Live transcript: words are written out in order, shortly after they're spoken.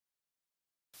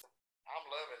I'm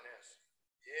loving this.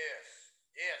 Yes,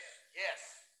 yes, yes.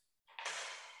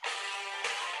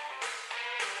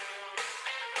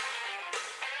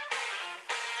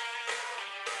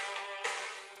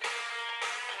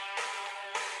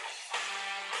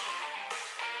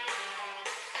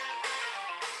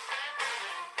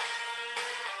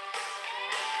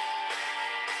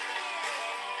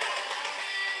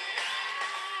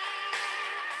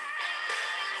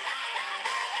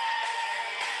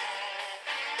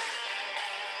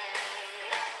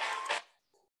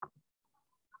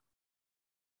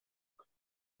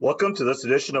 Welcome to this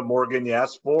edition of Morgan You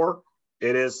Asked For.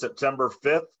 It is September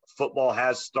 5th. Football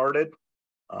has started.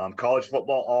 College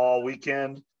football all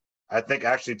weekend. I think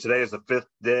actually today is the fifth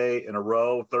day in a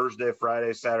row, Thursday,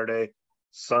 Friday, Saturday,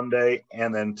 Sunday,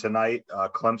 and then tonight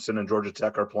Clemson and Georgia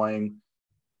Tech are playing.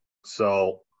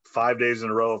 So 5 days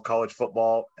in a row of college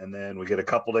football, and then we get a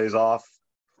couple days off.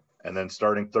 And then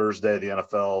starting Thursday, the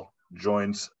NFL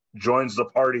joins the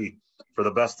party for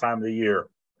the best time of the year.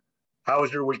 How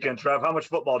was your weekend, Trev? How much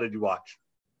football did you watch?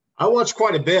 I watched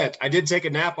quite a bit. I did take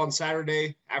a nap on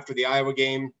Saturday after the Iowa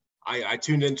game. I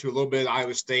tuned into a little bit of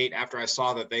Iowa State after I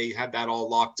saw that they had that all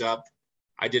locked up.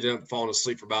 I did end up falling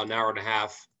asleep for about an hour and a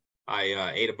half.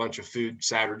 I ate a bunch of food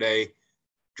Saturday,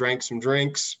 drank some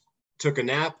drinks, took a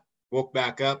nap, woke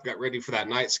back up, got ready for that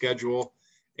night schedule.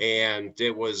 And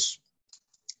it was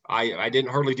I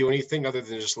didn't hardly do anything other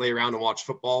than just lay around and watch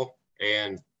football.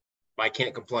 And I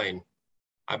can't complain.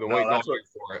 I've been waiting all year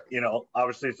for it. You know,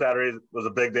 obviously Saturday was a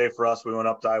big day for us. We went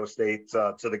up to Iowa State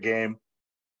to the game.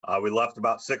 We left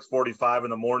about 6:45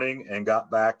 in the morning and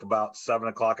got back about 7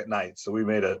 o'clock at night. So we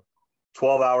made a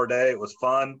 12-hour day. It was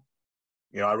fun.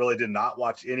 You know, I really did not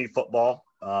watch any football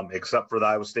except for the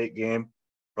Iowa State game.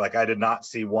 Like, I did not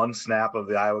see one snap of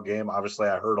the Iowa game. Obviously,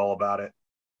 I heard all about it,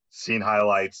 seen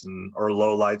highlights or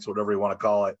lowlights, whatever you want to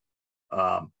call it.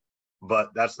 But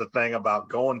that's the thing about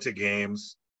going to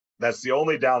games. That's the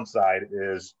only downside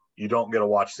is you don't get to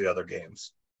watch the other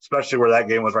games, especially where that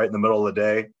game was right in the middle of the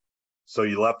day. So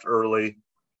you left early.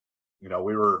 You know,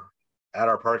 we were at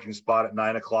our parking spot at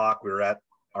 9 o'clock. We were at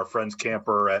our friend's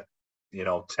camper at,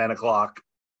 10 o'clock.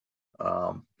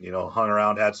 Hung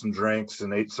around, had some drinks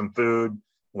and ate some food,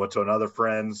 went to another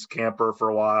friend's camper for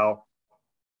a while,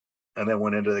 and then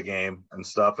went into the game and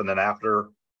stuff. And then after,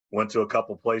 went to a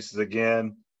couple places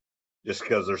again, just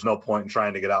because there's no point in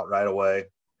trying to get out right away.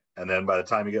 And then by the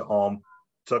time you get home,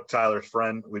 took Tyler's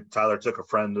friend. Tyler took a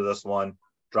friend to this one,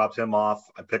 dropped him off.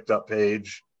 I picked up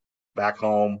Paige back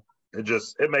home.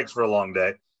 It makes for a long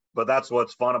day, but that's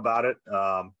what's fun about it.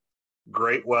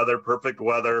 Great weather, perfect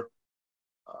weather.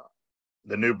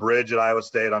 The new bridge at Iowa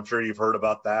State, I'm sure you've heard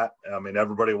about that. I mean,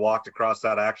 everybody walked across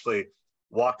that. I actually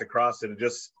walked across it.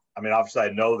 Obviously I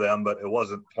know them, but it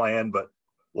wasn't planned, but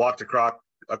walked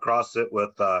across it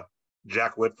with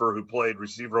Jack Whitfer, who played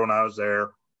receiver when I was there.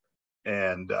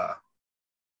 And,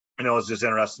 it was just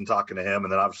interesting talking to him.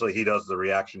 And then obviously he does the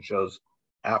reaction shows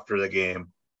after the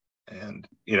game. And,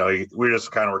 we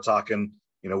just kind of were talking,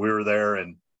 we were there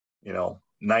and,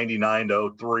 99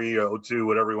 to 03 or 02,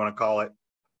 whatever you want to call it.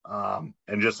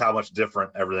 And just how much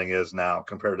different everything is now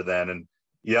compared to then. And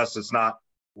yes, it's not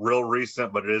real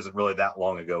recent, but it isn't really that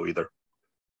long ago either.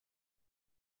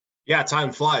 Yeah,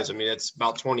 time flies. I mean, it's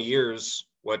about 20 years,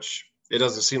 which it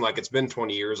doesn't seem like it's been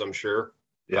 20 years, I'm sure.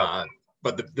 Yeah.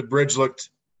 But the bridge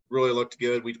really looked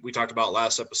good. We talked about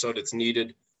last episode. It's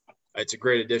needed. It's a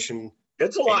great addition.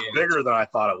 It's a lot bigger than I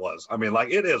thought it was. I mean,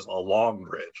 it is a long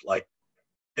bridge. I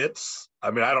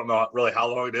don't know really how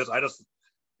long it is.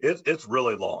 It's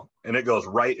really long, and it goes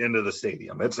right into the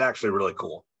stadium. It's actually really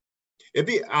cool.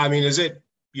 Is it,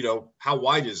 how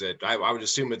wide is it? I would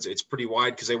assume it's pretty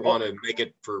wide because they want to make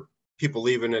it for people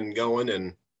leaving and going.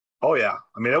 And oh yeah,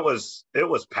 I mean, it was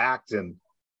packed, and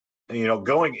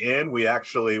going in, we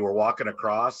actually were walking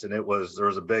across, and there was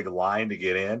a big line to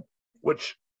get in,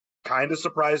 which kind of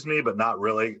surprised me, but not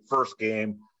really. First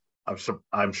game,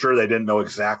 I'm sure they didn't know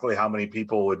exactly how many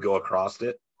people would go across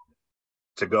it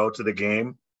to go to the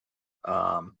game.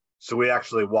 So we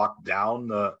actually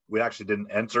we actually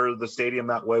didn't enter the stadium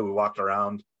that way. We walked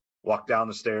down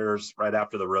the stairs right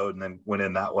after the road and then went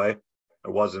in that way.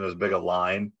 There wasn't as big a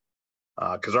line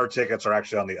because our tickets are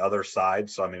actually on the other side.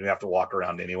 So, we have to walk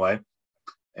around anyway.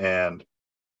 And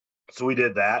so we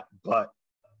did that, but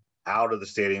out of the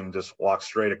stadium, just walk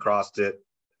straight across it,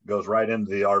 goes right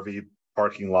into the RV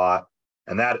parking lot.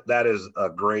 And that is a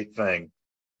great thing.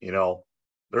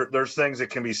 There's things that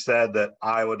can be said that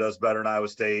Iowa does better than Iowa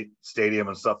State Stadium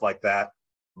and stuff like that.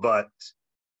 But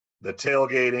the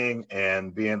tailgating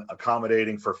and being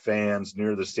accommodating for fans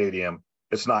near the stadium,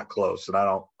 it's not close. And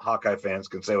Hawkeye fans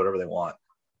can say whatever they want.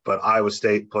 but Iowa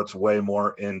State puts way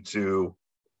more into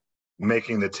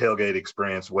making the tailgate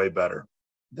experience way better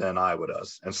than Iowa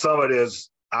does. And some of it is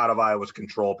out of Iowa's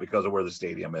control because of where the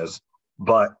stadium is.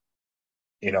 But,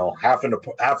 having to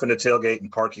tailgate in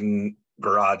parking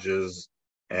garages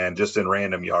and just in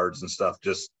random yards and stuff,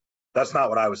 that's not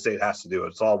what Iowa State has to do.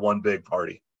 It's all one big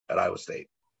party at Iowa State.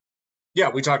 Yeah,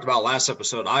 we talked about last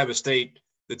episode, Iowa State,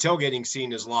 the tailgating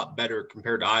scene is a lot better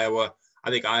compared to Iowa. I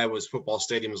think Iowa's football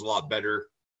stadium is a lot better.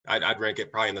 I'd rank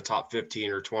it probably in the top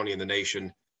 15 or 20 in the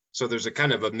nation. So there's a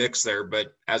kind of a mix there.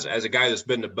 But as a guy that's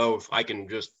been to both, I can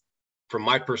just, from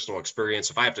my personal experience,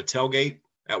 if I have to tailgate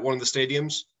at one of the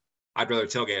stadiums, I'd rather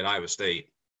tailgate at Iowa State.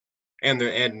 And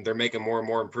they're making more and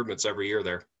more improvements every year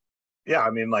there. Yeah,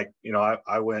 I mean,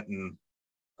 I went and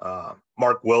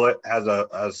Mark Willett has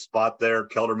a spot there.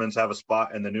 Kelderman's have a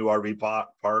spot in the new RV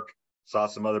park. Saw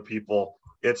some other people.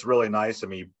 It's really nice. I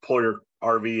mean, you pull your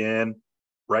RV in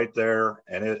right there,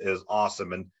 and it is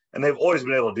awesome. And they've always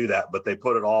been able to do that, but they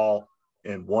put it all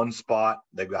in one spot.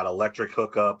 They've got electric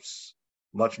hookups,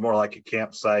 much more like a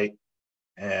campsite,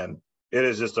 and it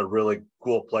is just a really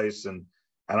cool place. And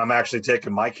I'm actually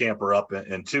taking my camper up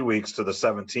in 2 weeks to the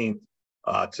 17th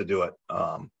to do it.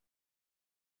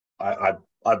 I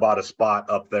bought a spot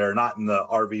up there, not in the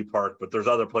RV park, but there's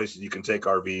other places you can take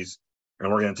RVs,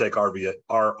 and we're going to take our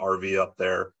RV up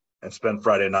there and spend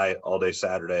Friday night all day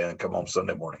Saturday and come home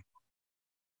Sunday morning.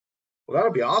 Well,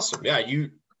 that'll be awesome. Yeah, your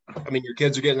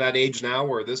kids are getting that age now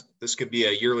where this could be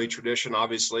a yearly tradition.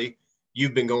 Obviously,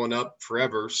 you've been going up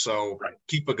forever, so right.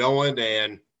 Keep it going.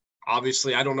 And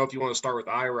obviously, I don't know if you want to start with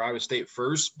Iowa State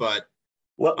first, but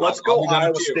let's go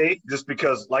Iowa State, just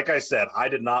because, like I said, I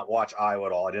did not watch Iowa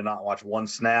at all. I did not watch one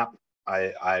snap.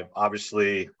 I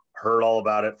obviously heard all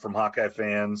about it from Hawkeye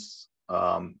fans,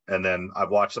 and then I've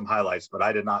watched some highlights, but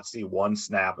I did not see one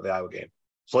snap of the Iowa game.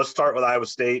 So let's start with Iowa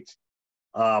State.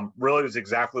 Really was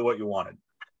exactly what you wanted.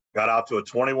 Got out to a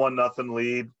 21-0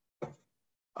 lead.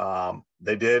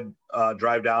 They did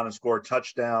drive down and score a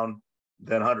touchdown.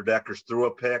 Then Hunter Dekkers threw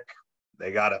a pick.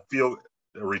 They got a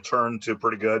return to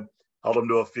pretty good. Held them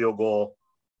to a field goal.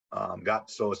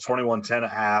 So it's 21-10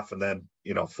 at half, and then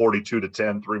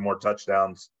 42-10, 3 more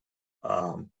touchdowns.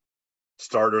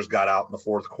 Starters got out in the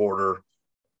fourth quarter.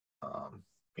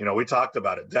 We talked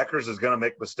about it. Dekkers is going to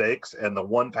make mistakes, and the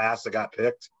one pass that got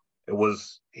picked,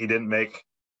 he didn't make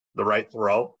the right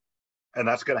throw, and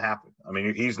that's going to happen. I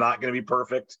mean, he's not going to be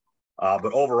perfect,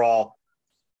 but overall,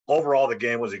 the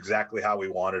game was exactly how we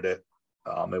wanted it.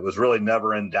 It was really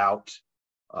never in doubt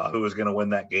who was going to win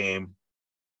that game.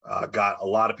 Got a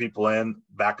lot of people in.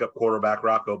 Backup quarterback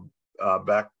Rocco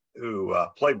Beck, who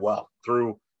played well.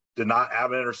 Did not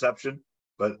have an interception,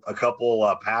 but a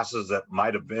couple passes that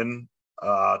might have been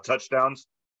touchdowns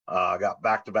got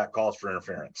back-to-back calls for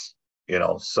interference.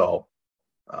 So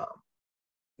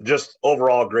just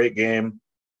overall great game.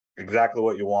 Exactly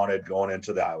what you wanted going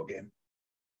into the Iowa game.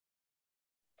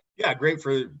 Yeah, great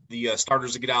for the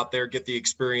starters to get out there, get the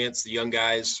experience, the young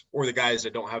guys, or the guys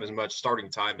that don't have as much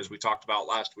starting time as we talked about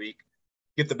last week.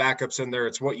 Get the backups in there.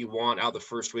 It's what you want out of the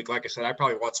first week. Like I said, I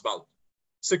probably watched about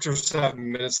 6 or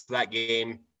 7 minutes of that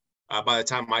game. By the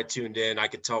time I tuned in, I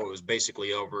could tell it was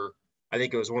basically over. I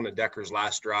think it was one of Dekkers'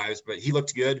 last drives, but he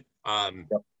looked good.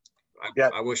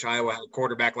 Yep. I wish Iowa had a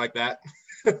quarterback like that.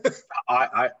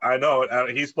 I know.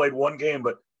 He's played one game,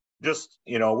 but just,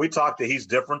 we talked that he's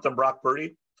different than Brock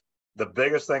Purdy. The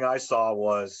biggest thing I saw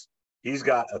was he's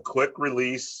got a quick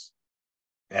release,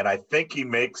 and I think he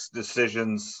makes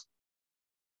decisions.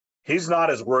 He's not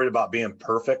as worried about being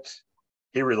perfect.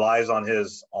 He relies on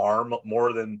his arm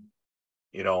more than,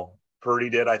 Purdy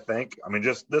did, I think. I mean,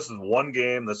 this is one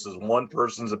game. This is one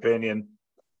person's opinion.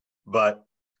 But,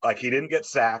 he didn't get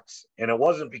sacks, and it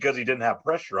wasn't because he didn't have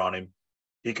pressure on him.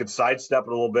 He could sidestep it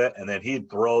a little bit, and then he'd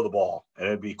throw the ball, and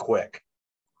it'd be quick.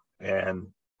 And,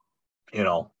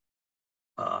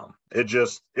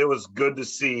 it was good to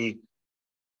see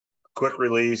quick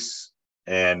release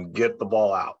and get the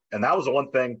ball out. And that was the one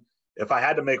thing, if I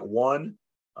had to make one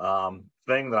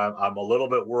thing that I'm a little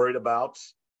bit worried about,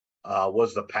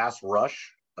 was the pass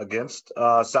rush against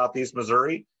Southeast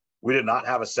Missouri. We did not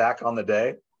have a sack on the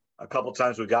day. A couple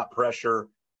times we got pressure.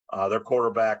 Their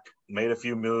quarterback made a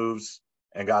few moves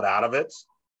and got out of it.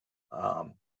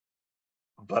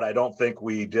 But I don't think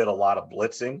we did a lot of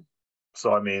blitzing.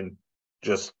 So,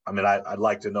 I'd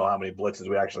like to know how many blitzes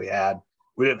we actually had.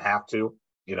 We didn't have to.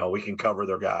 We can cover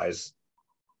their guys.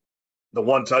 The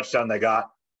one touchdown they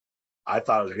got, I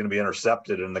thought it was going to be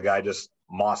intercepted, and the guy just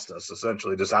mossed us,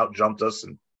 essentially, just out-jumped us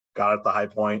and got at the high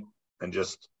point and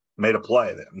just made a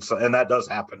play. And that does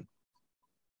happen.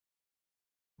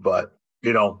 But,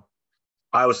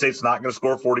 Iowa State's not going to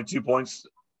score 42 points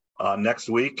next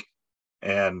week.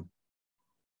 And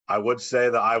I would say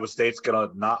that Iowa State's going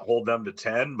to not hold them to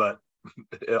 10, but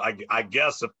I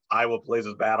guess if Iowa plays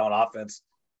as bad on offense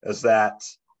as that,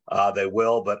 they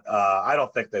will. But I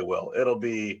don't think they will.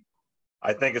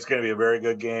 I think it's going to be a very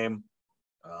good game.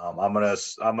 I'm gonna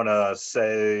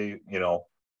say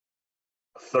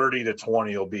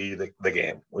 30-20 will be the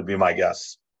game. Would be my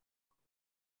guess.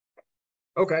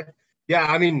 Okay. Yeah,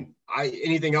 I mean,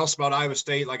 anything else about Iowa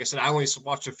State? Like I said, I only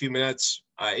watched a few minutes.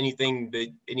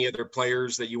 Any other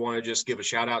players that you want to just give a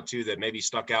shout out to that maybe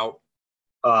stuck out?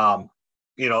 Not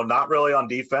really on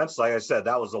defense. Like I said,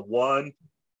 that was the one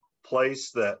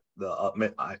place that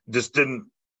I just didn't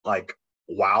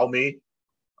wow me.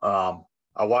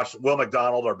 I watched Will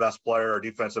McDonald, our best player, our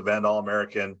defensive end,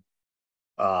 All-American.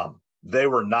 They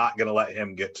were not going to let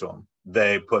him get to him.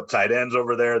 They put tight ends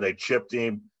over there. They chipped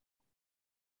him.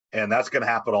 And that's going to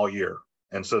happen all year.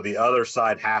 And so the other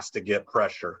side has to get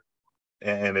pressure.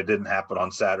 And it didn't happen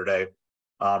on Saturday.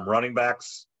 Running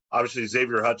backs, obviously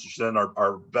Xavier Hutchinson,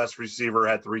 our best receiver,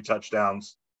 had 3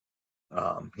 touchdowns.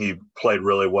 He played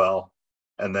really well.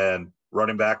 And then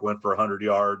running back went for 100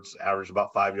 yards, averaged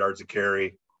about 5 yards a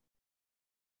carry.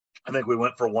 I think we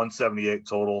went for 178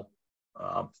 total.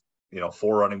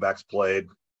 4 running backs played.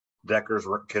 Deckers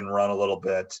can run a little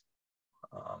bit.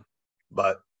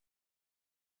 But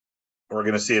we're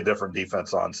going to see a different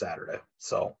defense on Saturday.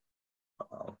 So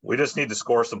we just need to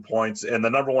score some points. And the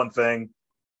number one thing,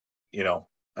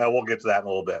 we'll get to that in a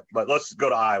little bit. But let's go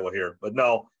to Iowa here. But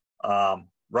no,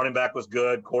 running back was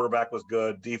good. Quarterback was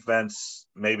good. Defense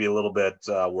maybe a little bit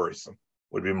worrisome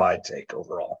would be my take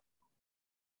overall.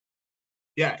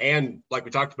 Yeah, and like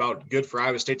we talked about, good for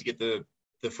Iowa State to get the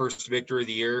first victory of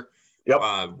the year. Yep.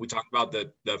 We talked about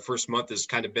the first month has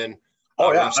kind of been.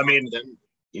 Oh, yeah. I mean,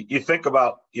 you think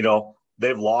about,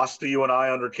 they've lost to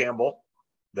UNI under Campbell.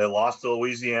 They lost to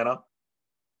Louisiana.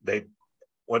 They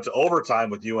went to overtime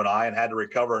with UNI and had to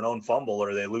recover an own fumble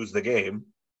or they lose the game.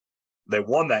 They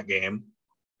won that game.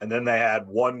 And then they had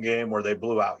one game where they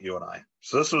blew out UNI.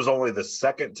 So this was only the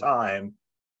second time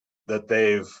that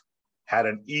they've had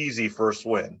an easy first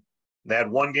win. They had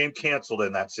one game canceled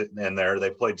in that sitting in there. They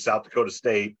played South Dakota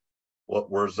State,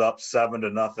 was up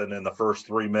 7-0 in the first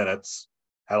 3 minutes,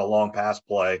 had a long pass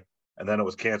play, and then it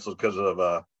was canceled because of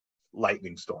a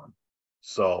lightning storm.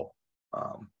 So,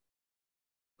 I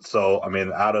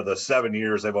mean, out of the 7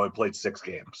 years, they've only played 6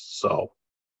 games. So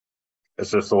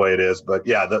it's just the way it is. But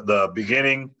yeah, the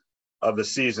beginning of the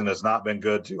season has not been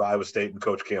good to Iowa State and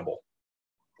Coach Campbell.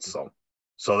 So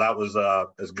that was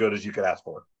as good as you could ask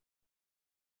for.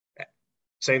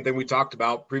 Same thing we talked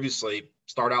about previously.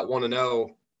 Start out 1-0.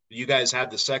 You guys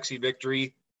had the sexy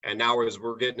victory, and now as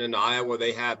we're getting into Iowa,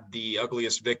 they had the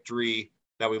ugliest victory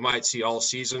that we might see all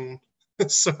season. But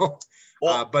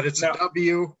it's a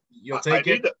W. You'll take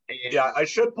it. I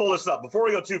should pull this up before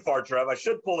we go too far, Trev. I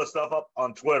should pull this stuff up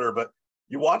on Twitter, but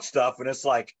you watch stuff, and it's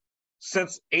like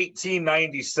since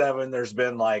 1897, there's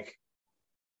been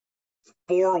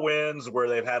 4 wins where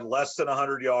they've had less than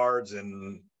 100 yards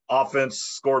and offense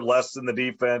scored less than the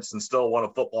defense and still won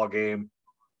a football game.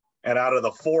 And out of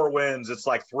the 4 wins, it's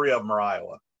 3 of them are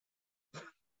Iowa.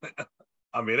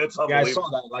 I mean, it's unbelievable. Yeah, I saw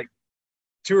that,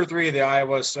 2 or 3 of the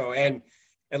Iowa. So, and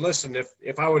listen,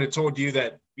 if I would have told you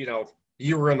that,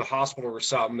 you were in the hospital or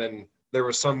something and there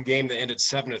was some game that ended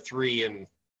 7-3 and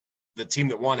the team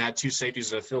that won had 2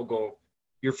 safeties and a field goal,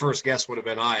 your first guess would have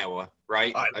been Iowa,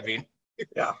 right? I mean,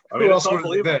 yeah. Who else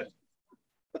would have been?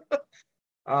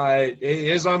 It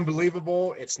is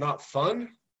unbelievable. It's not fun,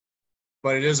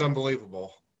 but it is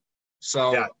unbelievable.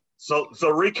 So yeah. So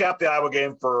recap the Iowa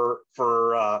game for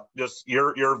just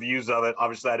your views of it.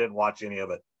 Obviously, I didn't watch any of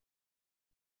it.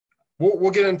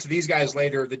 We'll get into these guys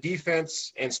later. The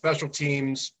defense and special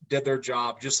teams did their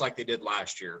job just like they did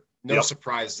last year. No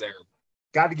surprise there.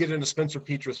 Got to get into Spencer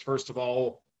Petras first of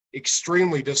all.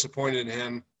 Extremely disappointed in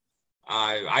him.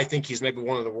 I think he's maybe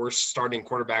one of the worst starting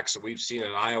quarterbacks that we've seen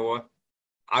at Iowa.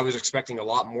 I was expecting a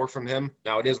lot more from him.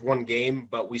 Now, it is one game,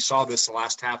 but we saw this the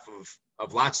last half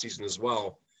of last season as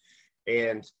well.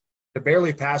 And to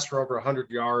barely pass for over 100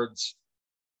 yards,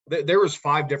 there was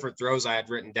 5 different throws I had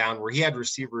written down where he had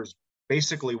receivers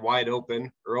basically wide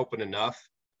open or open enough,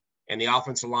 and the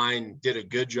offensive line did a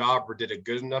good job or did a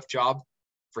good enough job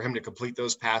for him to complete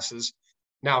those passes.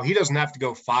 Now, he doesn't have to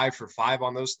go 5 for 5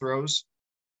 on those throws,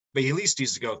 but he at least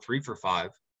needs to go 3 for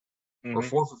 5 or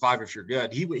 4 for 5 if you're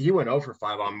good. He went 0 for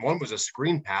 5 on one. Was a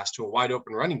screen pass to a wide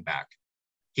open running back.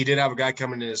 He did have a guy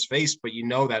coming in his face, but you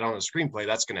know that on a screenplay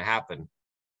that's going to happen.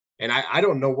 And I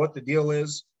don't know what the deal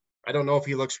is. I don't know if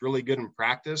he looks really good in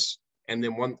practice And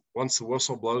then once the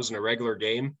whistle blows in a regular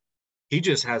game, he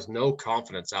just has no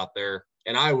confidence out there.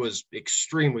 And I was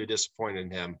extremely disappointed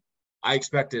in him. I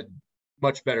expected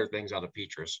much better things out of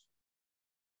Petrus.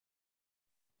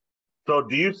 So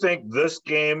do you think this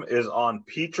game is on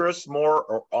Petrus more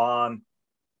or on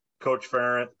Coach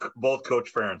Ferentz, both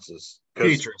Coach Ferentz's?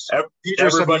 Petrus.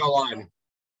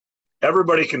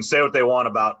 Everybody can say what they want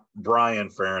about Brian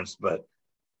Ferentz, but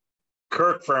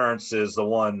Kirk Ferentz is the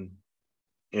one,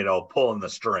 pulling the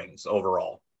strings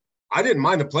overall. I didn't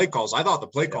mind the play calls. I thought the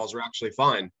play calls were actually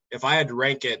fine. If I had to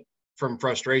rank it from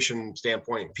frustration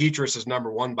standpoint, Petrus is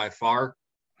number one by far.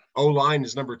 O-line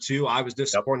is number two. I was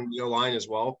disappointed in the O-line as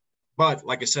well. But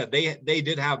like I said, they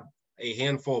did have a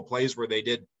handful of plays where they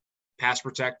did pass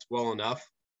protect well enough.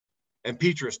 And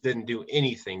Petrus didn't do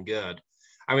anything good.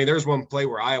 I mean, there's one play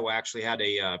where Iowa actually had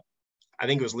I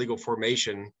think it was legal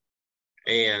formation,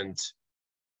 and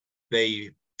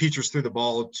Petrus threw the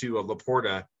ball to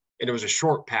Laporta, and it was a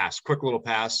short pass, quick little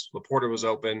pass. Laporta was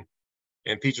open,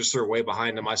 and Petrus threw way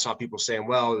behind him. I saw people saying,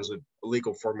 well, it was a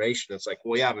legal formation. It's like,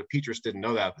 well, yeah, but Petrus didn't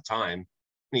know that at the time.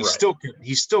 And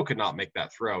he still could not make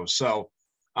that throw. So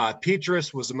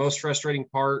Petrus was the most frustrating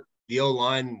part. The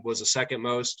O-line was the second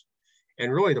most.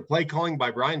 And really the play calling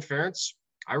by Brian Ferentz,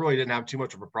 I really didn't have too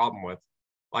much of a problem with.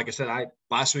 Like I said,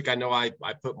 last week I know I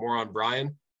put more on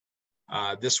Brian.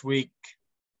 This week,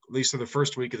 at least for the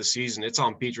first week of the season, it's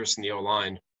on Petrus and the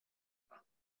O-line.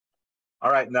 All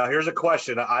right, now here's a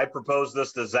question. I proposed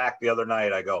this to Zach the other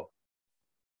night. I go,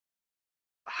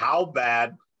 how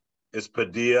bad is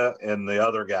Padilla and the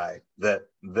other guy that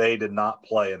they did not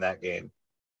play in that game?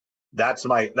 That's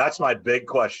my big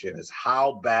question, is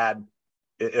how bad.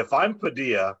 If I'm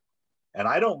Padilla and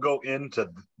I don't go into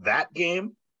that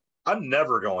game, I'm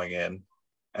never going in,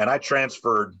 and I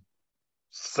transferred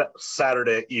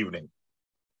Saturday evening.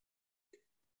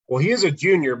 Well, he is a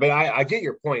junior, but I get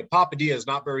your point. Papadilla is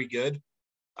not very good.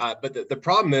 But the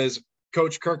problem is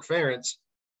Coach Kirk Ferentz,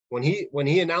 when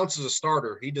he announces a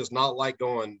starter, he does not like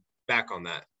going back on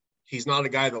that. He's not a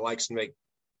guy that likes to make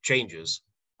changes.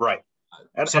 Right.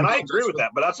 And I agree with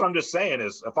that, but that's what I'm just saying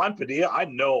is if I'm Padilla, I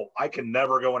know I can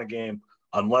never go in a game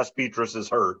unless Petrus is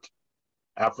hurt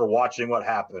after watching what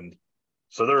happened.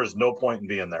 So there is no point in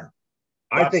being there.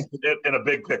 That's, I think in a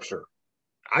big picture.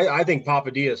 I think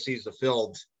Papadilla sees the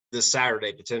field this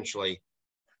Saturday potentially.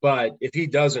 But if he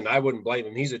doesn't, I wouldn't blame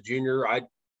him. He's a junior. I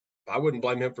wouldn't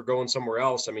blame him for going somewhere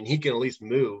else. I mean, he can at least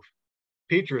move.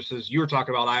 Petrus is, you were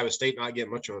talking about Iowa State not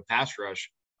getting much of a pass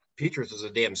rush. Petrus is a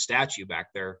damn statue back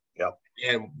there. Yep.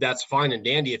 And that's fine and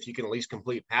dandy if you can at least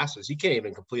complete passes. He can't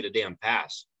even complete a damn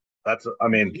pass.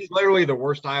 He's literally the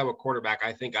worst Iowa quarterback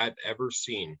I think I've ever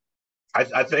seen. I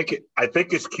think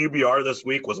his QBR this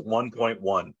week was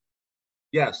 1.1.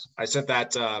 Yes, I sent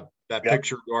that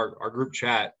picture to our group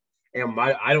chat. And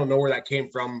I don't know where that came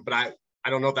from, but I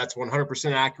don't know if that's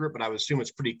 100% accurate, but I would assume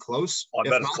it's pretty close. I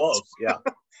bet it's close, yeah.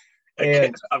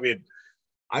 And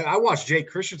I watched Jay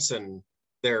Christensen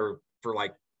there for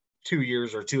like 2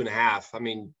 years or 2.5. I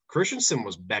mean, Christensen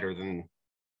was better than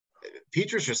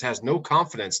Petrus. Just has no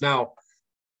confidence. Now,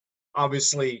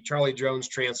 obviously, Charlie Jones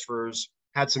transfers,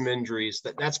 had some injuries.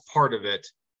 That's part of it.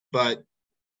 But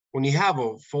when you have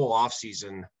a full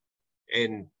offseason,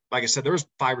 and like I said, there was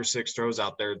 5 or 6 throws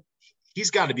out there,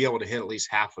 he's got to be able to hit at least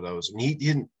half of those. And he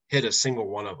didn't hit a single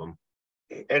one of them.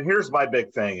 And here's my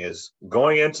big thing is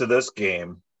going into this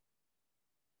game,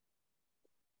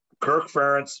 Kirk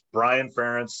Ferentz, Brian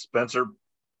Ferentz, Spencer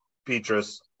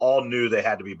Petrus all knew they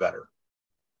had to be better.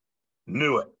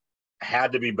 Knew it.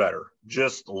 Had to be better.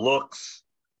 Just looks,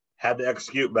 had to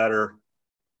execute better,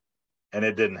 and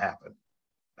it didn't happen.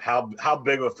 How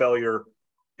big of a failure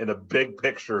in a big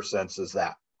picture sense is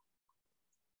that?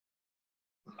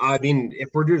 I mean, if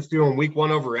we're just doing week one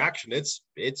overreaction,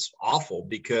 it's awful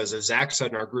because as Zach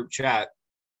said in our group chat,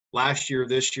 last year,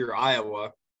 this year,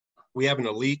 Iowa, we have an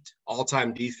elite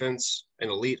all-time defense, an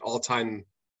elite all-time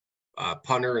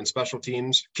punter and special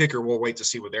teams. Kicker, we'll wait to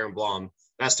see with Aaron Blom.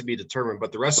 That's to be determined,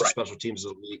 but the rest of special teams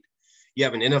is elite. You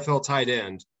have an NFL tight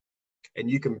end,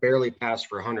 and you can barely pass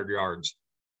for 100 yards.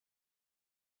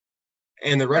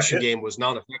 And the rushing game was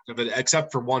not effective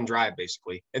except for one drive,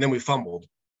 basically. And then we fumbled.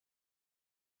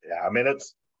 Yeah, I mean,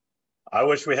 I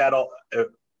wish we had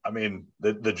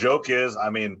the joke is,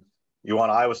 you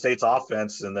want Iowa State's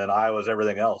offense and then Iowa's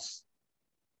everything else.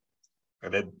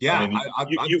 And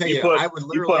you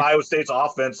put Iowa State's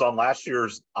offense on last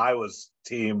year's Iowa's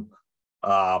team.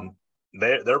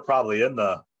 They're probably in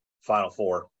the Final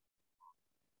Four.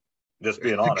 Just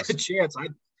being honest. Good chance.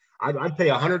 I'd pay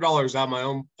 $100 out of my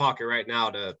own pocket right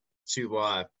now to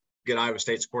get Iowa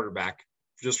State's quarterback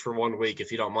just for 1 week,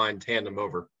 if you don't mind, hand them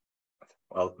over.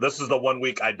 Well, this is the 1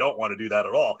 week I don't want to do that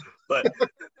at all. But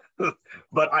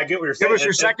but I get what you're saying. Give us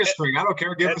your second string. I don't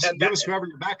care. Give us whoever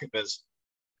your backup is.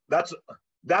 That's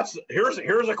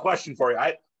here's a question for you.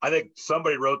 I think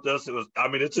somebody wrote this.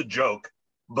 It's a joke,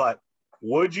 but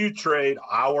would you trade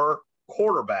our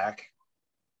quarterback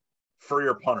for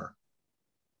your punter?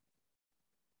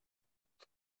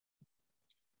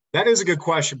 That is a good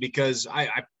question because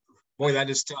boy, that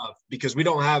is tough because we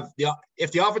don't have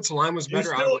if the offensive line was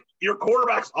better. Your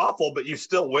quarterback's awful, but you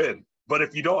still win. But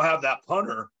if you don't have that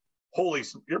punter,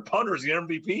 your punter's the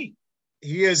MVP.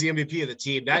 He is the MVP of the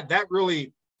team. That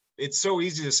really, it's so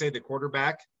easy to say the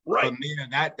quarterback. Right. But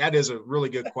man, that is a really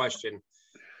good question.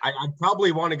 I'd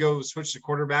probably want to go switch to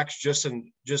quarterbacks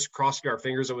just crossing our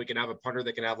fingers that we can have a punter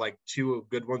that can have like 2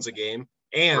 good ones a game.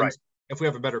 And right. If we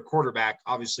have a better quarterback,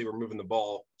 obviously we're moving the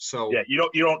ball. So yeah, you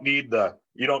don't need the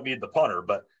punter,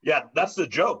 but yeah, that's the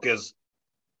joke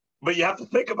but you have to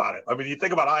think about it. I mean, you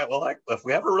think about Iowa, like if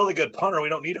we have a really good punter, we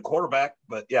don't need a quarterback.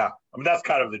 But yeah, I mean, that's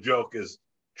kind of the joke is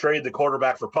trade the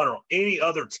quarterback for punter. Any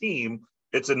other team,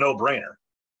 it's a no-brainer.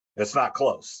 It's not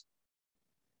close.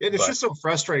 It's just so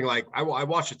frustrating. Like I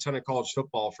watched a ton of college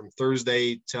football from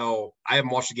Thursday till I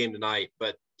haven't watched the game tonight,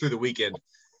 but through the weekend.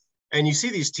 And you see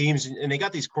these teams and they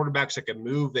got these quarterbacks that can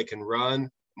move, they can run,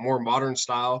 more modern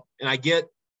style. And I get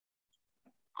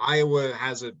Iowa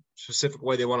has a specific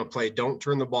way they want to play. Don't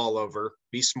turn the ball over,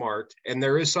 be smart. And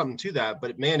there is something to that.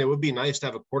 But man, it would be nice to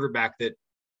have a quarterback that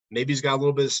maybe he's got a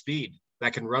little bit of speed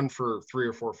that can run for 3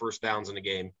 or 4 first downs in a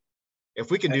game. If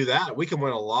we can do that, we can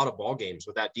win a lot of ball games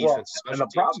with that defense. Well, and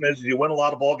the problem is you win a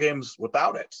lot of ball games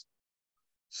without it.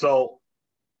 So,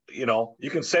 you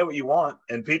can say what you want,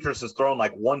 and Petras has thrown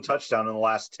like 1 touchdown in the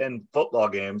last 10 football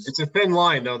games. It's a thin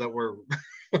line, though, that we're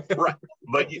right.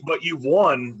 But you've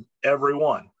won every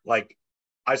one. Like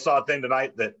I saw a thing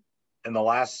tonight that in the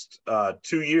last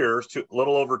 2 years, a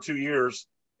little over 2 years,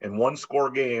 in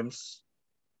 1-score games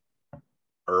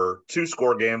or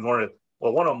 2-score games, one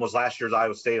of them was last year's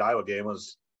Iowa game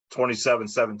was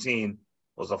 27-17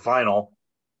 was the final.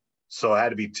 So it had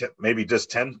to be maybe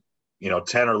just 10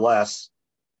 or less.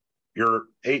 You're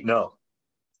 8-0.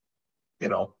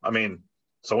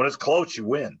 So when it's close, you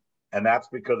win. And that's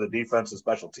because of defense and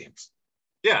special teams.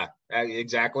 Yeah,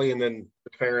 exactly. And then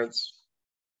the parents'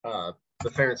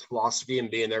 philosophy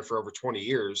and being there for over 20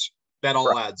 years, that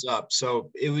all adds up. So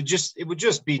it would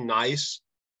just be nice.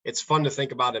 It's fun to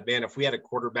think about it, man. If we had a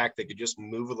quarterback that could just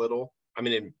move a little, I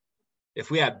mean,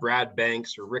 if we had Brad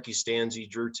Banks or Ricky Stanzi,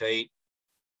 Drew Tate,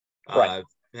 hell,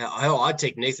 I'd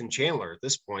take Nathan Chandler at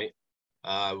this point.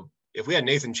 If we had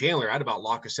Nathan Chandler, I'd about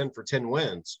lock us in for 10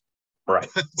 wins. Right.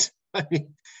 I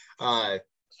mean,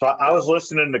 so I was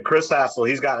listening to Chris Hassel.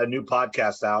 He's got a new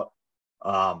podcast out.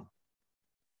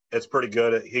 It's pretty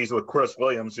good. He's with Chris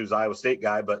Williams, who's Iowa State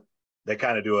guy, but they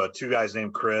kind of do 2 guys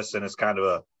named Chris, and it's kind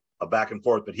of a back and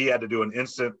forth. But he had to do an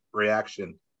instant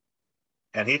reaction,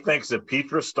 and he thinks if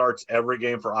Petras starts every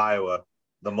game for Iowa,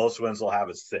 the most wins they'll have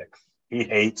is 6. He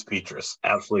hates Petras,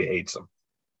 absolutely hates him.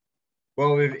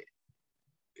 Well,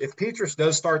 if Petras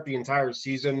does start the entire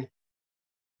season,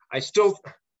 I still,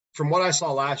 from what I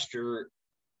saw last year,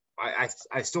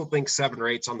 I still think 7 or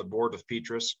 8's on the board with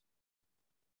Petras,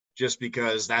 just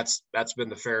because that's been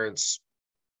the Ferentz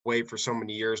way for so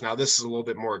many years. Now this is a little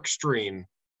bit more extreme,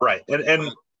 right?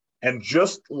 And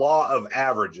just law of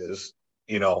averages,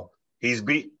 he's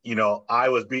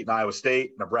Iowa's beaten Iowa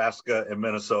State, Nebraska, and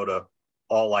Minnesota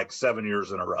all like 7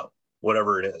 years in a row,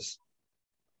 whatever it is.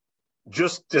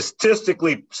 Just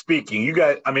statistically speaking, you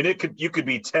guys, I mean, you could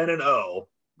be 10-0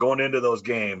 going into those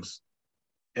games,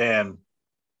 and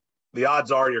the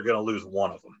odds are you're going to lose one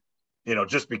of them,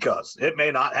 just because it may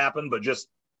not happen, but just,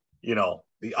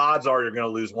 the odds are you're going to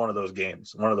lose one of those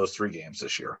games, one of those 3 games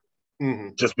this year. Mm-hmm.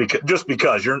 Just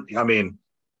because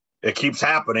it keeps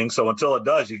happening. So until it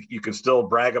does, you can still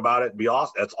brag about it and be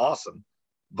awesome. That's awesome.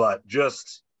 But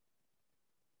just,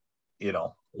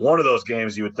 one of those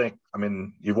games you would think,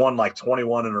 you've won like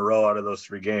 21 in a row out of those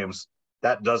 3 games.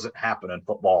 That doesn't happen in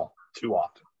football too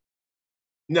often.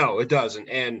 No, it doesn't.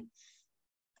 And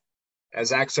as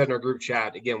Zach said in our group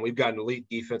chat, again, we've got an elite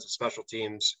defensive special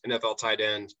teams, NFL tight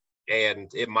end, and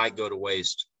it might go to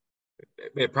waste.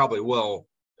 It probably will,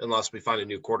 unless we find a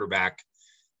new quarterback.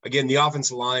 Again, the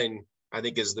offensive line, I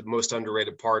think, is the most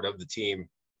underrated part of the team.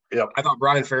 Yep. I thought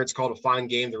Brian Ferentz called a fine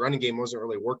game. The running game wasn't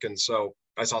really working, so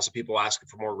I saw some people asking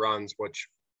for more runs, which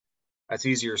that's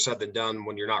easier said than done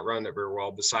when you're not running it very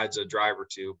well, besides a drive or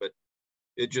 2. But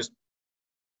Petras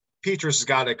has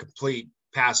got to complete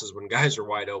passes when guys are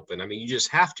wide open. You just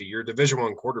have to. You're a Division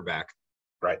I quarterback.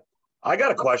 Right. I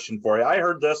got a question for you. I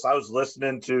heard this. I was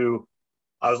listening to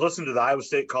I was listening to the Iowa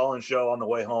State call-in show on the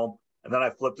way home, and then I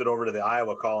flipped it over to the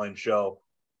Iowa call-in show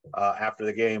after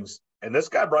the games. And this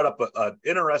guy brought up an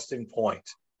interesting point.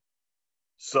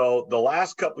 So the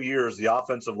last couple of years, the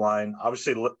offensive line,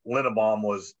 obviously Linnebaum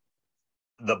was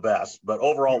the best, but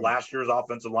overall last year's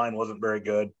offensive line wasn't very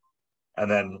good. And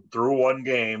then through one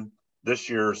game, this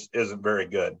year's isn't very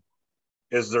good.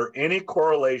 Is there any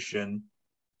correlation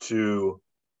to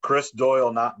Chris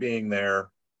Doyle not being there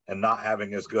and not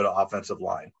having as good an offensive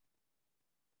line?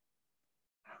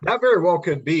 That very well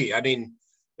could be. I mean,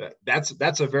 that's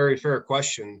a very fair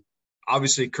question.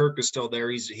 Obviously, Kirk is still there.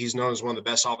 He's known as one of the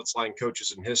best offensive line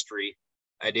coaches in history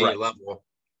at any level.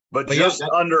 But just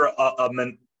under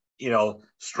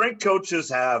strength coaches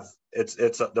have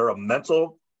they're a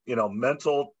mental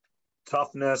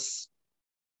toughness,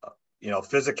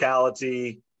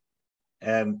 physicality,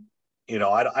 and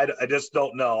I just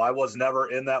don't know. I was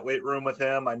never in that weight room with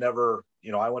him. I never,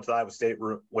 I went to the Iowa State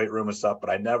weight room and stuff,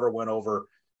 but I never went over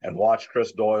and watched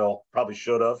Chris Doyle. Probably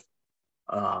should have,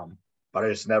 but I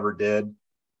just never did.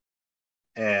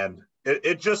 And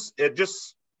it just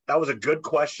that was a good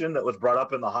question that was brought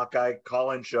up in the Hawkeye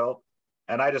call-in show,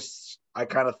 and I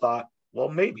kind of thought, well,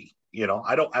 maybe,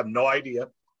 I have no idea.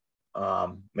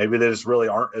 Maybe they just really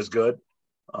aren't as good,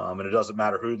 and it doesn't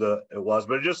matter who it was,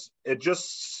 but it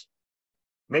just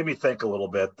made me think a little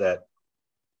bit that,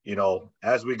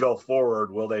 as we go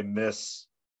forward, will they miss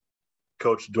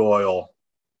Coach Doyle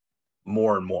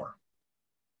more and more?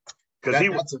 Because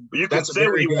you can say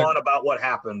what you want about what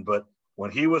happened, but when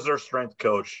he was their strength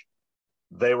coach,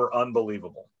 they were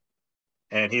unbelievable,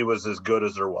 and he was as good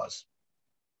as there was.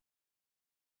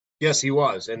 Yes, he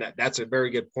was, and that's a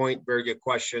very good point, very good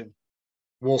question.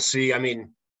 We'll see. I mean,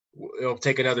 it'll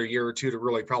take another year or two to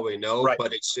really probably know,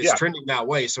 but it's trending that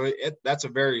way. So that's a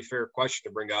very fair question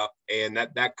to bring up, and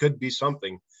that could be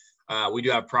something. We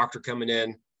do have Proctor coming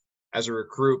in as a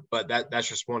recruit, but that's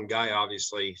just one guy,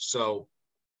 obviously. So,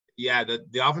 yeah,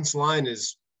 the offensive line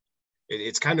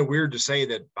it's kind of weird to say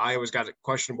that Iowa's got a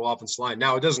questionable offensive line.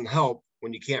 Now, it doesn't help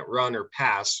when you can't run or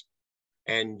pass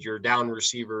and you're down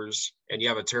receivers and you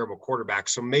have a terrible quarterback.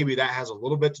 So maybe that has a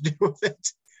little bit to do with it.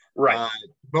 Right.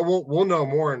 But we'll know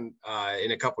more in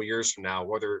a couple of years from now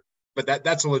but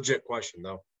that's a legit question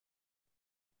though.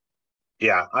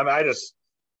 Yeah. I mean,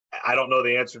 I don't know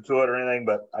the answer to it or anything,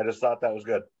 but I just thought that was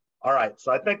good. All right.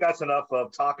 So I think that's enough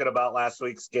of talking about last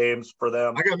week's games for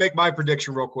them. I got to make my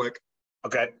prediction real quick.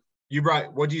 Okay.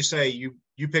 What do you say? You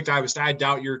picked Iowa State. I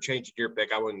doubt you're changing your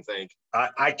pick. I wouldn't think.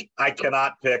 I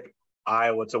cannot pick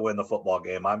Iowa to win the football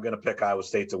game. I'm going to pick Iowa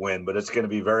State to win, but it's going to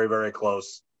be very, very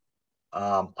close.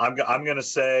 I'm going to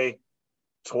say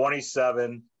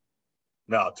 24-21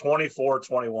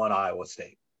 Iowa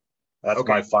State. That's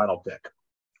my final pick.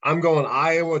 I'm going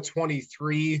Iowa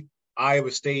 23,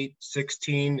 Iowa State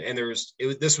 16. And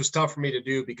this was tough for me to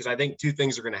do because I think two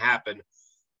things are going to happen.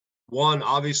 One,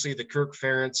 obviously the Kirk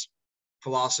Ferentz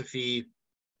philosophy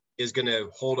is going to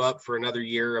hold up for another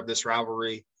year of this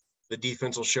rivalry. The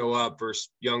defense will show up versus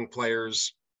young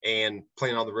players and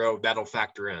playing on the road. That'll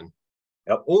factor in.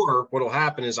 Yep. Or what will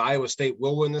happen is Iowa State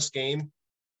will win this game.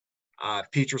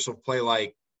 Petras will play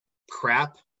like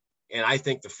crap. And I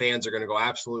think the fans are going to go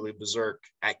absolutely berserk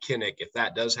at Kinnick if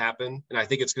that does happen. And I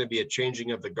think it's going to be a changing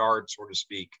of the guard, so to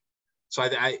speak. So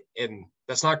and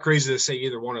that's not crazy to say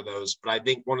either one of those, but I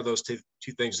think one of those two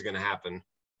things are going to happen.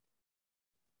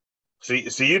 So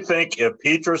you think if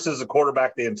Petras is a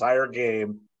quarterback the entire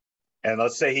game, and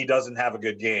let's say he doesn't have a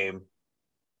good game,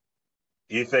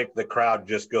 you think the crowd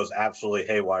just goes absolutely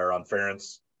haywire on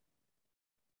Ferentz?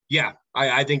 Yeah,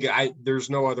 I think there's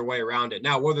no other way around it.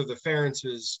 Now, whether the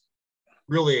Ferentzes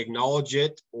really acknowledge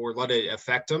it or let it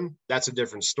affect them, that's a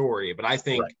different story. But I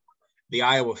think the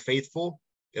Iowa faithful,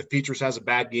 if Petras has a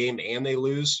bad game and they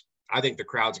lose, I think the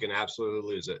crowd's going to absolutely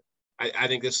lose it. I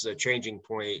think this is a changing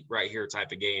point right here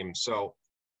type of game. So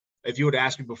if you would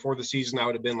ask me before the season, I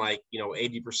would have been like,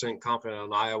 80% confident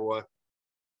on Iowa.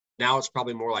 Now it's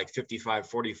probably more like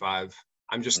 55-45.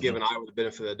 I'm just giving Iowa the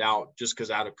benefit of the doubt just because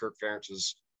out of Kirk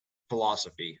Ferentz's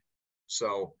philosophy.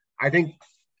 So I think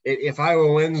if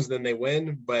Iowa wins, then they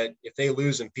win. But if they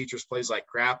lose and Petras plays like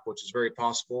crap, which is very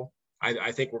possible,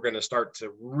 I think we're going to start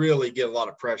to really get a lot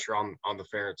of pressure on the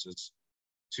Ferentzes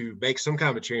to make some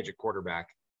kind of a change at quarterback.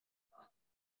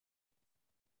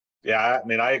 Yeah, I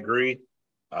mean, I agree.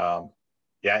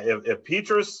 If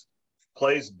Petras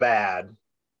plays bad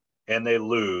and they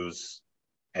lose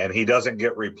and he doesn't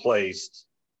get replaced,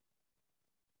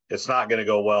 it's not going to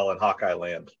go well in Hawkeye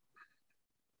land.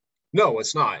 No,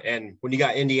 it's not. And when you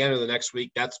got Indiana the next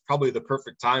week, that's probably the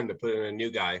perfect time to put in a new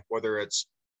guy, whether it's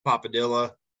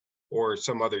Papadilla or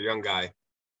some other young guy.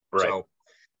 Right. So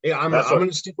Yeah, I'm going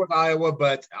to stick with Iowa,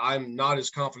 but I'm not as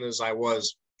confident as I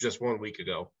was just 1 week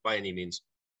ago by any means.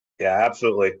 Yeah,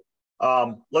 absolutely.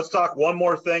 Let's talk one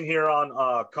more thing here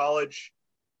on college.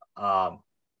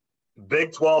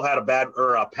 Big 12 had a bad,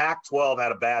 or Pac-12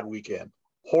 had a bad weekend.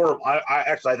 Horrible.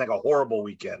 I think a horrible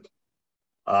weekend.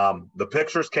 The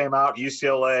pictures came out.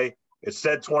 UCLA. It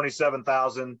said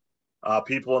 27,000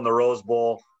 people in the Rose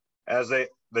Bowl.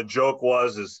 The joke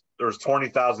is there was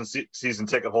 20,000 season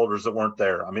ticket holders that weren't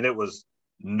there. I mean, it was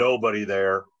nobody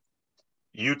there.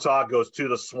 Utah goes to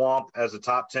the Swamp as a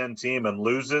top 10 team and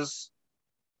loses.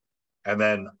 And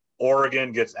then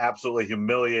Oregon gets absolutely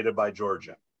humiliated by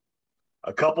Georgia.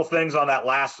 A couple things on that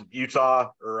last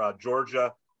Utah or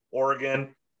Georgia,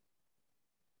 Oregon.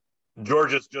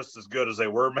 Georgia's just as good as they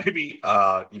were. Maybe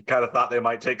you kind of thought they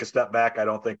might take a step back. I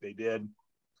don't think they did.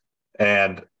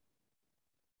 And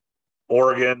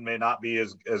Oregon may not be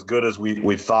as good as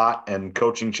we thought, and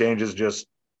coaching changes just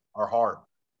are hard.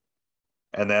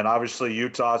 And then obviously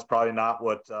Utah is probably not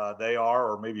what they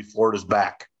are, or maybe Florida's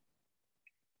back.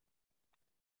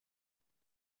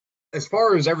 As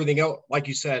far as everything else, like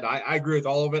you said, I agree with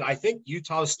all of it. I think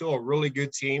Utah is still a really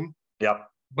good team. Yep.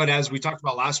 But as we talked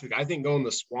about last week, I think going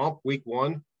the Swamp week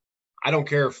 1, I don't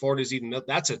care if Florida's even –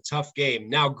 that's a tough game.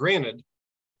 Now, granted,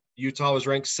 Utah was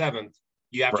ranked 7th.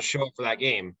 You have to show up for that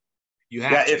game.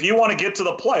 If you want to get to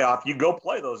the playoff, you go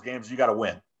play those games. You got to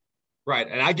win. Right,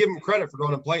 and I give them credit for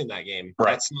going and playing that game.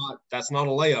 Right. That's not a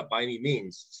layup by any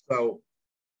means. So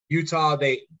Utah,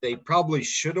 they probably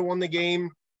should have won the game.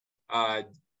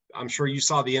 I'm sure you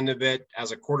saw the end of it.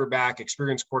 As a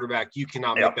experienced quarterback, you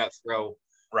cannot make that throw.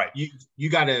 Right. You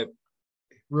got to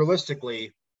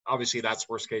realistically, obviously that's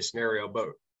worst case scenario, but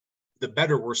the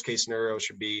better worst case scenario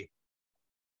should be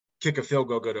kick a field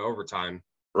goal, go to overtime.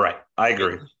 Right. I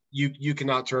agree. You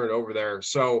cannot turn it over there.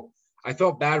 So I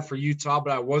felt bad for Utah,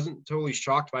 but I wasn't totally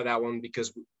shocked by that one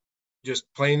because just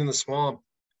playing in the Swamp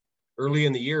early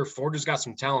in the year, Florida's got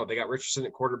some talent. They got Richardson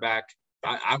at quarterback.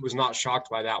 I was not shocked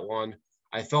by that one.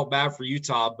 I felt bad for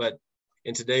Utah, but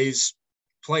in today's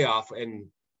playoff, and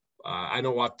I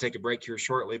know we'll have to take a break here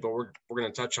shortly, but we're going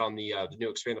to touch on the new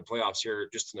expanded playoffs here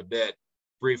just in a bit,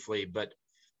 briefly. But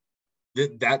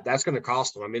that's going to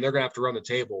cost them. I mean, they're going to have to run the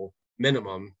table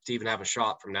minimum to even have a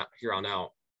shot from here on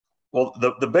out. Well,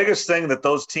 the biggest thing that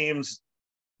those teams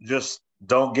just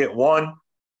don't get, one,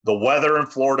 the weather in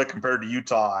Florida compared to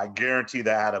Utah, I guarantee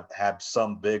that had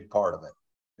some big part of it.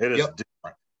 It is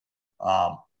different.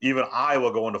 Even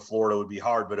Iowa going to Florida would be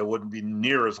hard, but it wouldn't be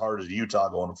near as hard as Utah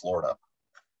going to Florida.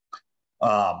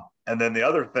 And then the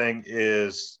other thing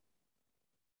is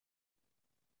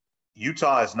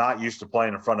Utah is not used to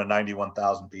playing in front of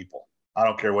 91,000 people. I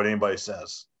don't care what anybody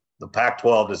says. The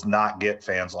Pac-12 does not get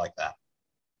fans like that.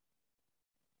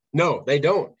 No, they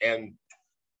don't. And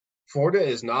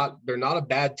Florida they're not a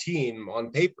bad team on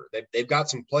paper. They've got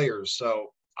some players.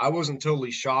 So I wasn't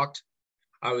totally shocked.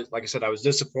 Like I said, I was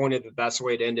disappointed that that's the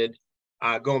way it ended.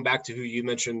 Going back to who you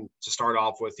mentioned to start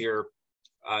off with here,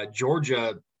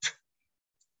 Georgia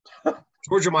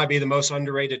might be the most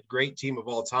underrated great team of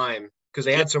all time because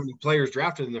they had so many players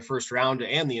drafted in the first round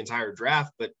and the entire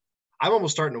draft. But I'm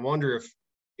almost starting to wonder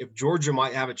if Georgia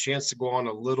might have a chance to go on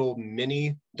a little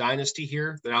mini dynasty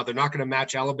here. Now, they're not going to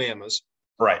match Alabama's.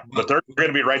 Right, but they're going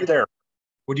to be right there.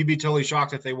 Would you be totally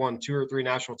shocked if they won 2 or 3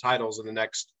 national titles in the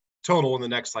next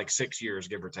like 6 years,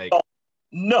 give or take?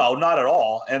 No, not at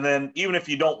all. And then even if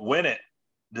you don't win it,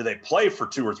 do they play for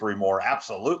 2 or 3 more?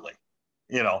 Absolutely.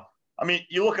 I mean,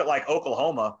 you look at like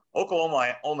Oklahoma.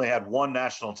 Oklahoma only had 1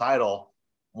 national title,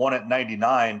 one at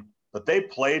 99, but they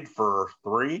played for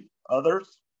 3 others,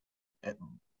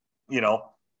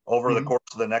 over the course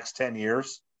of the next 10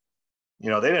 years. They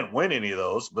didn't win any of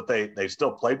those, but they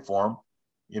still played for them.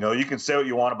 You can say what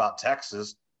you want about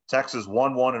Texas. Texas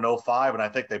won one in 2005, and I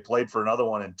think they played for another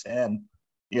one in 10.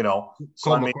 Colt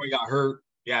McCoy got hurt.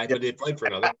 Yeah, but they played for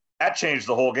another. That changed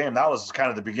the whole game. That was kind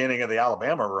of the beginning of the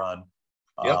Alabama run.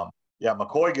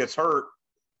 McCoy gets hurt.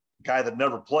 Guy that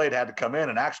never played had to come in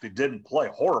and actually didn't play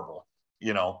horrible.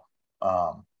 And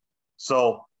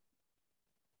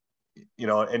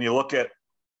you look at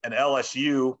an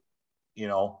LSU,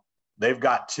 they've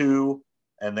got 2,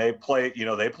 and they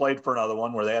played for another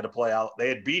one where they had to play out. They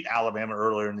had beat Alabama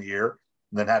earlier in the year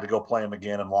and then had to go play them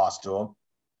again and lost to them.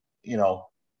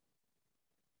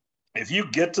 If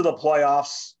you get to the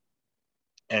playoffs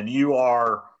and you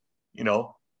are,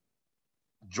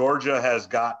 Georgia has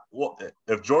got –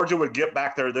 if Georgia would get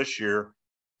back there this year,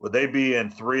 would they be in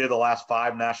 3 of the last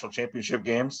 5 national championship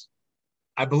games?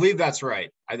 I believe that's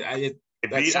right. That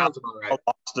sounds about right.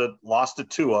 Lost to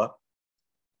Tua.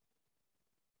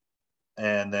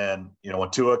 And then,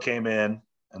 when Tua came in,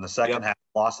 In the second half,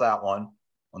 lost that one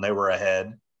when they were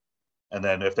ahead. And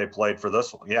then if they played for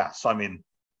this one, yeah. So, I mean,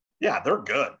 yeah, they're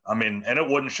good. I mean, and it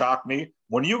wouldn't shock me.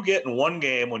 When you get in one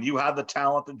game, when you have the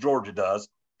talent that Georgia does,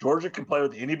 Georgia can play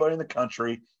with anybody in the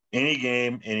country, any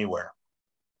game, anywhere.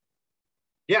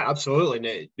 Yeah, absolutely.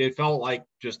 And it felt like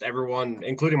just everyone,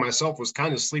 including myself, was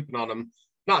kind of sleeping on them.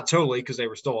 Not totally, because they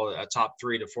were still a top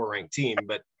 3 to 4 ranked team,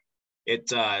 but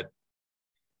I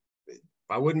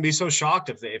wouldn't be so shocked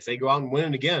if they go out and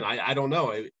win it again. I don't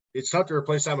know. It's tough to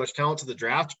replace that much talent to the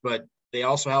draft, but they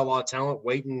also have a lot of talent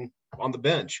waiting on the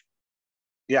bench.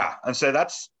 Yeah, and so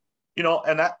that's,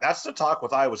 and that's the talk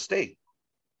with Iowa State.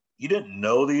 You didn't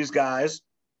know these guys,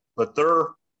 but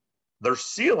their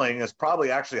ceiling is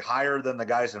probably actually higher than the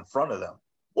guys in front of them.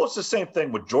 Well, it's the same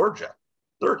thing with Georgia.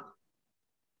 They're,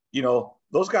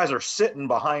 those guys are sitting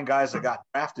behind guys that got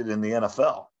drafted in the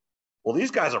NFL. Well,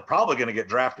 these guys are probably going to get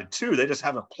drafted too. They just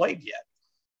haven't played yet.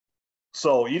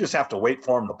 So you just have to wait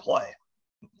for them to play.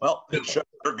 Well, they're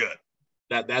good.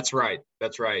 That's right.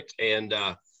 That's right. And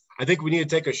I think we need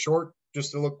to take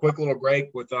just a quick little break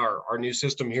with our new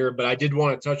system here. But I did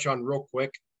want to touch on real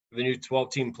quick the new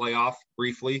 12-team playoff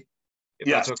briefly, if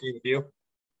that's okay with you.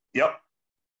 Yep.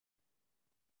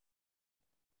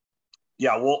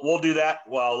 Yeah, we'll do that.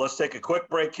 Well, let's take a quick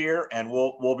break here, and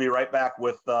we'll be right back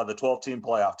with the 12-team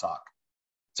playoff talk.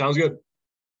 Sounds good.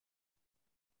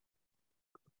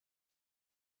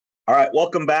 All right,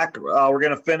 welcome back. We're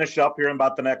going to finish up here in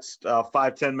about the next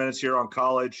 5-10 minutes here on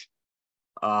college.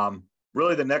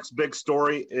 Really, the next big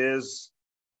story is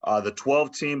the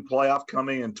 12-team playoff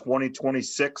coming in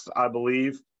 2026, I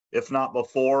believe, if not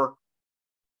before.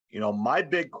 My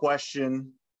big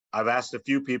question, I've asked a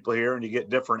few people here, and you get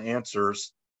different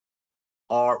answers,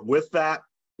 are with the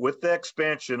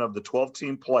expansion of the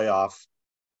 12-team playoff,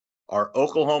 are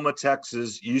Oklahoma,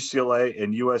 Texas, UCLA,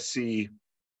 and USC,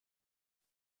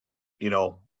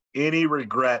 any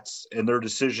regrets in their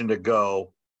decision to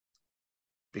go?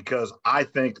 Because I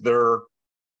think their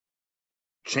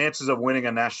chances of winning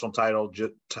a national title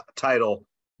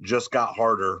just got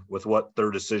harder with what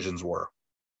their decisions were.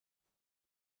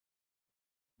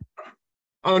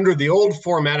 Under the old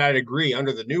format, I'd agree.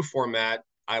 Under the new format,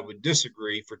 I would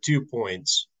disagree for 2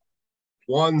 points.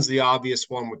 One's the obvious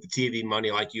one with the TV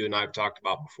money, like you and I have talked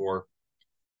about before.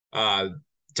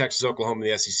 Texas, Oklahoma,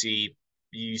 the SEC,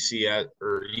 UCLA,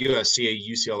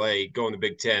 UCLA go in the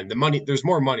Big Ten. The money, there's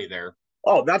more money there.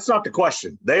 Oh, that's not the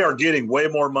question. They are getting way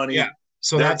more money. Yeah.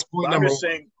 So that's point number one. I'm just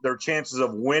saying their chances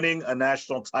of winning a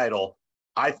national title,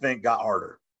 I think, got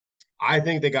harder. I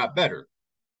think they got better.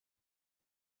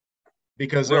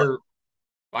 Because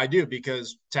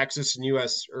because Texas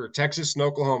and Texas and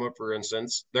Oklahoma, for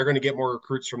instance, they're going to get more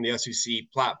recruits from the SEC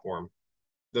platform,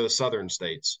 the southern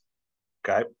states.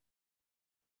 Okay.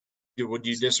 Would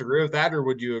you disagree with that, or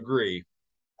would you agree?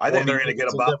 I think they're going to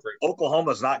get about –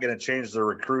 Oklahoma's not going to change their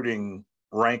recruiting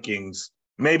rankings.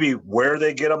 Maybe where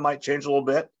they get them might change a little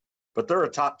bit, but they're a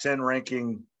top 10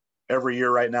 ranking every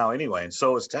year right now anyway, and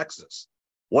so is Texas.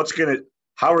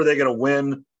 How are they going to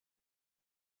win –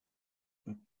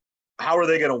 how are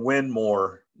they going to win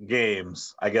more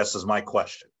games, I guess, is my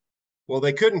question. Well,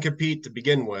 they couldn't compete to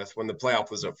begin with when the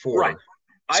playoff was at 4. Right.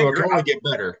 So it can only get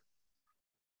better.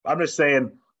 I'm just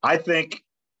saying, I think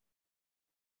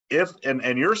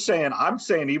and you're saying, I'm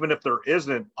saying even if there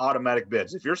isn't automatic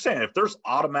bids, if you're saying if there's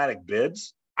automatic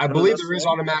bids. I believe there is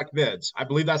automatic bids. I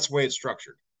believe that's the way it's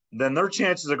structured. Then their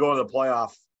chances of going to the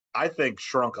playoff, I think,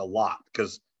 shrunk a lot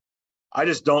because I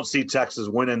just don't see Texas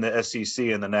winning the SEC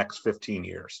in the next 15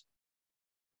 years.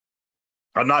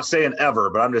 I'm not saying ever,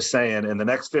 but I'm just saying in the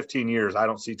next 15 years, I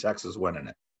don't see Texas winning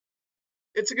it.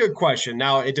 It's a good question.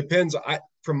 Now, it depends.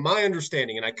 From my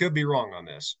understanding, and I could be wrong on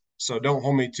this, so don't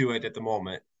hold me to it at the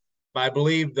moment, but I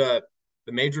believe the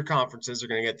major conferences are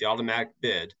going to get the automatic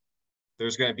bid.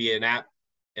 There's going to be an App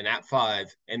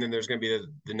 5, and then there's going to be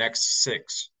the next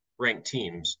 6 ranked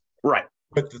teams. Right.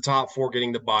 With the top 4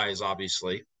 getting the buys,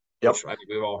 obviously. Yep. Which I think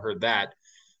we've all heard that.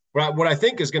 But what I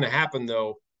think is going to happen,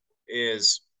 though,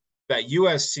 is that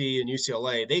USC and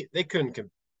UCLA, they couldn't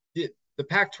compete. The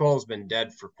Pac-12 has been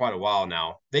dead for quite a while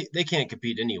now. They can't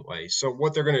compete anyway. So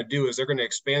what they're going to do is they're going to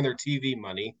expand their TV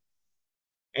money,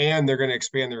 and they're going to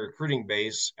expand their recruiting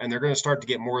base, and they're going to start to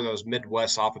get more of those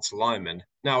Midwest offensive linemen.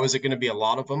 Now, is it going to be a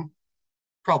lot of them?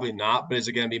 Probably not, but is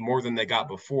it going to be more than they got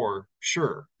before?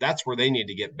 Sure. That's where they need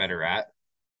to get better at.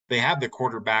 They have the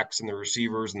quarterbacks and the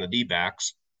receivers and the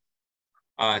D-backs.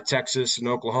 Texas and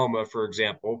Oklahoma, for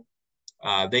example,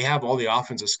 they have all the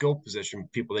offensive skill position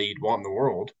people that you'd want in the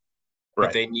world. Right.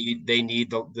 But they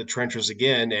need the trenches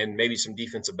again and maybe some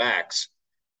defensive backs.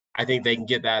 I think they can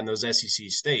get that in those SEC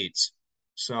states.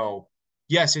 So,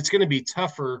 yes, it's going to be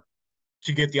tougher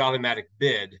to get the automatic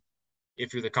bid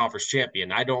if you're the conference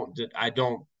champion. I don't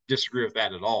disagree with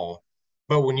that at all.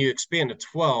 But when you expand to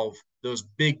 12, those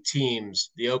big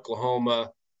teams, the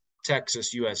Oklahoma,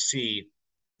 Texas, USC,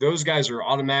 those guys are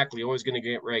automatically always going to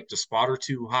get ranked a spot or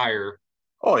two higher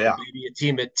Oh than yeah, maybe a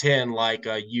team at 10 like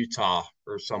Utah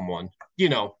or someone,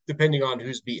 depending on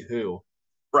who's beat who.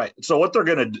 right. So what they're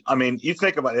going to, I mean, you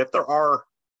think about it, if there are,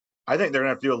 I think they're going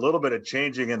to have to do a little bit of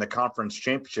changing in the conference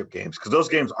championship games because those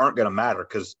games aren't going to matter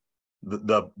because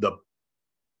the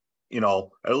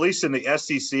at least in the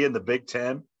SEC and the Big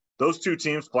Ten, those two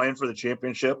teams playing for the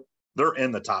championship, they're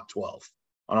in the top 12.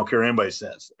 I don't care what anybody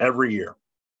says every year.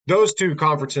 Those two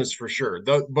conferences for sure.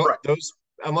 Right. Those,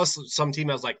 unless some team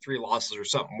has like 3 losses or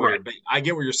something weird, Right. but I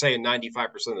get what you're saying 95%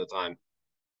 of the time.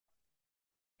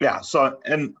 Yeah. So,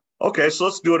 and okay, so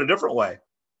let's do it a different way.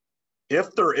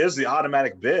 If there is the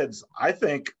automatic bids, I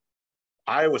think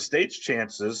Iowa State's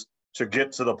chances to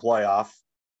get to the playoff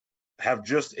have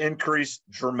just increased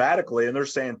dramatically. And they're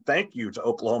saying thank you to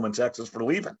Oklahoma and Texas for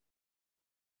leaving.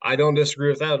 I don't disagree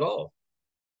with that at all.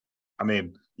 I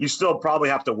mean, you still probably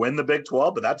have to win the Big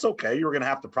 12, but that's okay. You're going to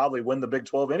have to probably win the Big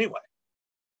 12 anyway.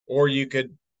 Or you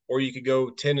could go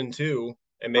 10-2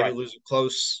 and maybe Right. lose a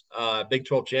close Big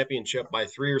 12 championship by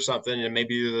 3 or something, and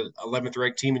maybe you're the 11th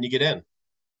ranked team and you get in.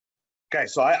 Okay,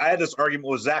 so I had this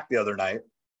argument with Zach the other night.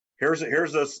 Here's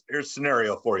a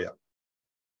scenario for you.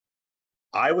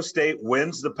 Iowa State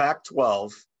wins the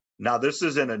Pac-12. Now this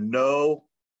is in a no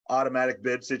automatic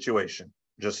bid situation,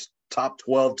 just top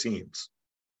 12 teams.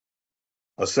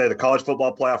 Let's say the college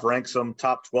football playoff ranks them,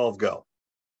 top 12 go.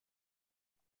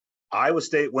 Iowa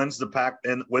State wins the Pac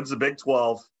and wins the Big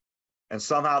 12, and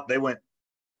somehow they went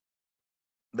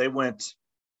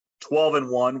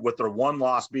 12-1 with their one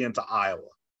loss being to Iowa.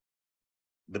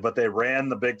 But they ran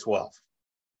the Big 12.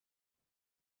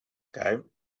 Okay.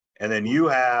 And then you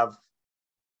have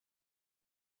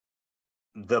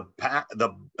the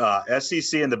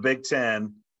SEC and the Big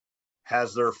 10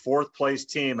 has their 4th place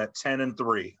team at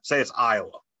 10-3. Say it's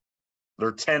Iowa.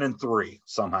 They're 10-3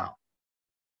 somehow.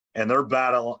 And their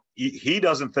battle, he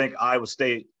doesn't think Iowa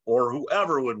State or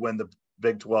whoever would win the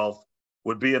Big 12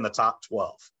 would be in the top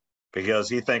 12 because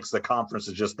he thinks the conference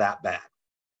is just that bad.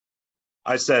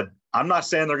 I said, I'm not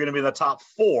saying they're going to be in the top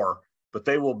 4, but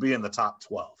they will be in the top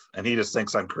 12. And he just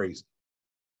thinks I'm crazy.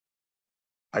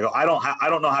 I go, I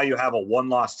don't know how you have a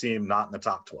one-loss team not in the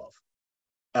top 12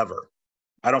 ever.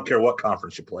 I don't care what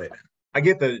conference you play in. I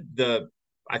get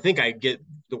I think I get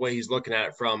the way he's looking at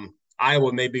it from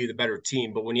Iowa may be the better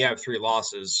team, but when you have 3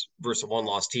 losses versus a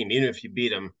 1-loss team, even if you beat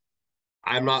them,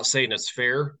 I'm not saying it's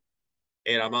fair.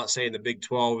 And I'm not saying the Big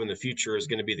 12 in the future is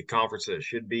going to be the conference that it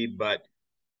should be, but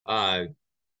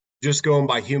just going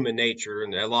by human nature,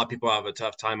 and a lot of people have a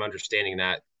tough time understanding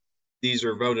that these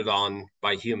are voted on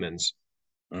by humans.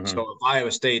 Mm-hmm. So if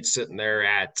Iowa State's sitting there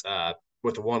at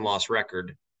with a 1-loss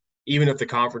record, even if the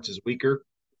conference is weaker,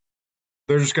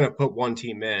 they're just going to put one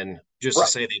team in just to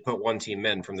say they put one team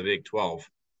in from the Big 12.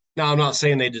 Now, I'm not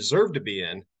saying they deserve to be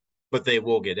in, but they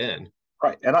will get in.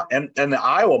 Right. And the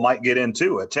Iowa might get in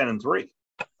too at 10-3.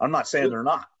 I'm not saying they're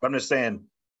not, but I'm just saying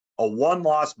a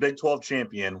 1-loss Big 12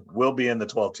 champion will be in the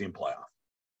 12-team playoff.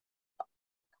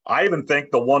 I even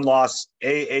think the 1-loss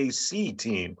AAC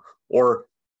team or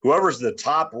whoever's the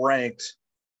top ranked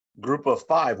group of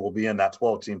 5 will be in that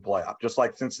 12-team playoff, just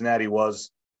like Cincinnati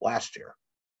was last year.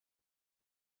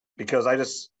 Because I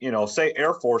just, say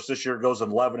Air Force this year goes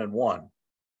 11-1.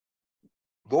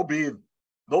 They'll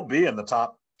be in the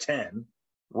top 10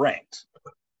 ranked.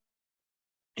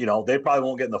 They probably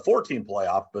won't get in the 14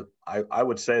 playoff, but I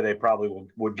would say they probably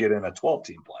would get in a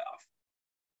 12-team playoff.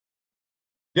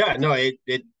 Yeah, no,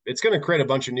 it's going to create a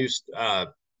bunch of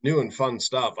new and fun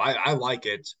stuff. I like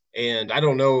it, and I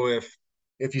don't know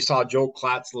if you saw Joel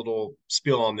Klatt's little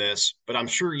spiel on this, but I'm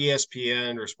sure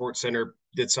ESPN or SportsCenter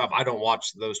did stuff. I don't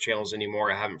watch those channels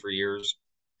anymore. I haven't for years,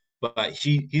 but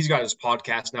he's got his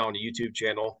podcast now on a YouTube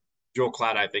channel. Joel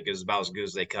Klatt, I think, is about as good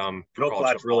as they come. Joel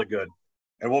Klatt's really good,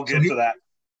 and we'll get to that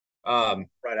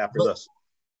right after this.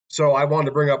 So I wanted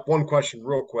to bring up one question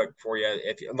real quick for you,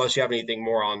 unless you have anything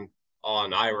more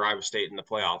on Iowa State in the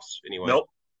playoffs. Anyway, nope,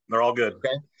 they're all good.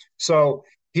 Okay, so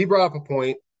he brought up a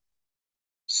point.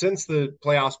 Since the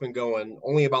playoffs been going,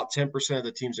 only about 10% of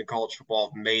the teams in college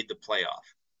football have made the playoff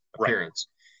appearance.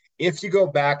 Right. If you go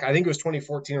back, I think it was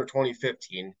 2014 or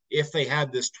 2015, if they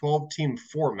had this 12-team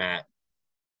format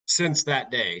since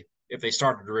that day, if they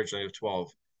started originally with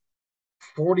 12,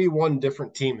 41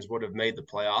 different teams would have made the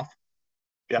playoff.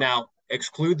 Yep. Now,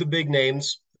 exclude the big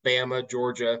names, Bama,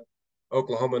 Georgia,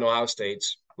 Oklahoma, and Ohio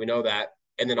States. We know that.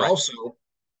 And then also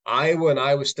Iowa and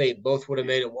Iowa State both would have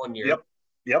made it one year. Yep.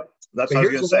 Yep. That's But what I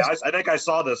was here's going a to say. list. I think I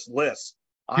saw this list.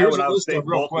 Iowa Here's and a Iowa list of State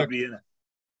real both would quick. be in it.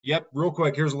 Yep, real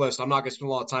quick. Here's a list. I'm not going to spend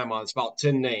a lot of time on it. It's about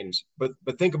 10 names. But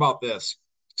think about this.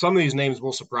 Some of these names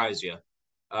will surprise you.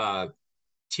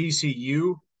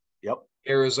 TCU, Yep.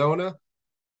 Arizona,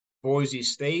 Boise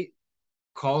State,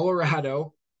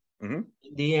 Colorado,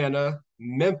 Indiana,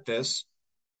 Memphis,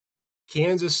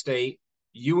 Kansas State,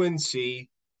 UNC,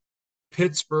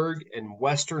 Pittsburgh, and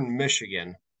Western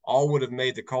Michigan all would have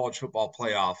made the college football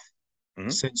playoff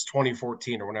since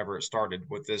 2014 or whenever it started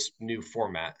with this new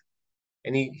format.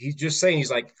 And he's just saying,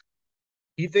 he's like,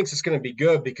 he thinks it's going to be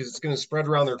good because it's going to spread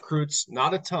around the recruits,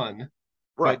 not a ton,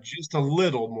 Right. but just a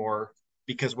little more.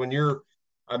 Because when you're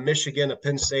a Michigan, a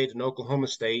Penn State, an Oklahoma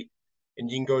State, and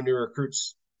you can go into a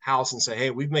recruit's house and say, hey,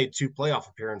 we've made 2 playoff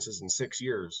appearances in 6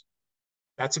 years,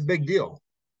 that's a big deal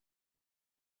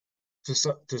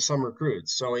to some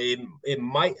recruits. So it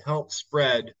might help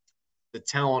spread the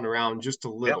talent around just a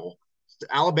little. Yep.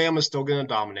 Alabama's still going to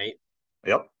dominate.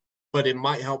 Yep. But it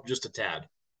might help just a tad.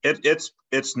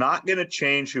 It's not going to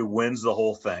change who wins the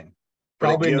whole thing, but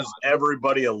Probably it gives not.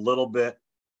 everybody a little bit.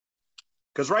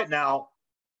 Because right now,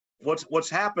 what's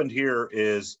happened here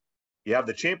is you have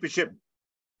the championship,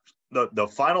 the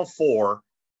Final Four,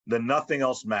 then nothing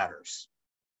else matters.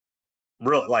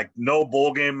 Really, like no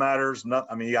bowl game matters.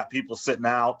 I mean, you got people sitting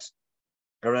out.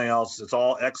 Everything else, it's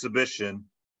all exhibition.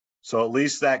 So at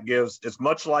least that gives. It's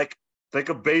much like, think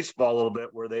of baseball a little bit,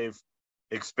 where they've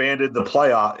expanded the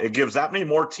playoff. It gives that many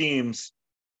more teams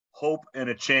hope and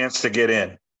a chance to get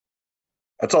in.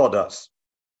 That's all it does.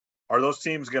 Are those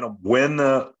teams going to win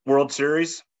the World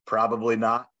Series? Probably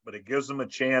not, but it gives them a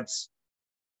chance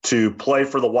to play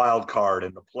for the wild card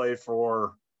and to play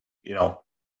for,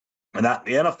 and that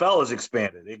the NFL has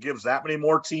expanded. It gives that many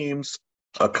more teams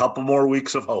a couple more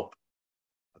weeks of hope.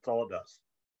 That's all it does.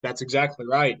 That's exactly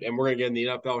right. And we're going to get in the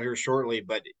NFL here shortly,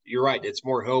 but you're right. It's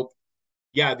more hope.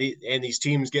 Yeah, and these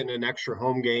teams getting an extra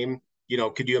home game.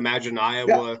 Could you imagine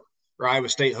Iowa or Iowa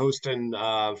State hosting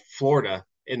Florida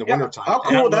in the wintertime? How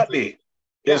cool would that be?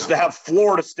 Is to have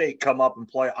Florida State come up and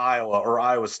play Iowa or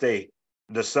Iowa State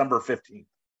December 15th.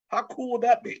 How cool would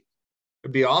that be?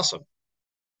 It'd be awesome.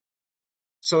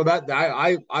 So that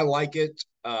I like it.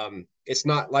 It's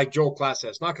not like Joel Klatt said,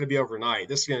 it's not going to be overnight.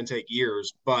 This is going to take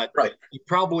years, but it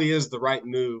probably is the right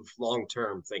move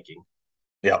long-term thinking.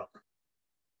 Yep.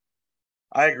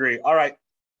 I agree. All right.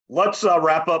 Let's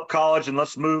wrap up college and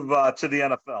let's move to the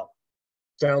NFL.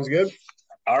 Sounds good.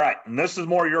 All right. And this is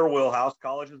more your wheelhouse.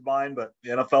 College is mine, but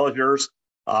the NFL is yours.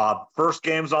 First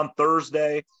game's on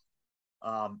Thursday.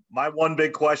 My one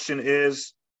big question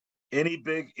is, any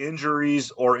big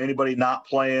injuries or anybody not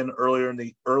playing early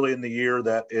in the year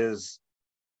that is,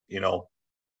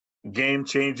 game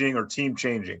changing or team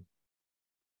changing?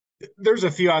 There's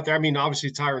a few out there. I mean,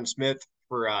 obviously Tyron Smith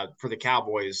for the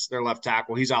Cowboys, their left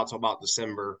tackle, he's out till about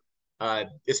December.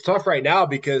 It's tough right now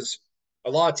because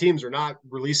a lot of teams are not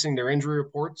releasing their injury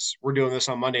reports. We're doing this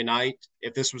on Monday night.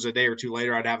 If this was a day or two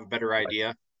later, I'd have a better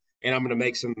idea. And I'm going to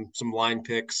make some line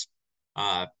picks.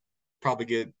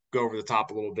 Probably go over the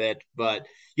top a little bit, but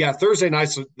yeah, Thursday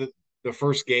night's the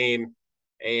first game,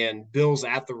 and Bills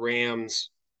at the Rams.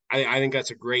 I think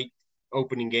that's a great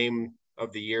opening game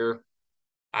of the year.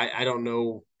 I don't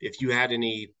know if you had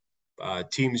any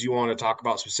teams you want to talk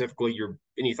about specifically.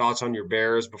 Any thoughts on your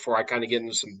Bears before I kind of get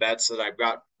into some bets that I've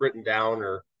got written down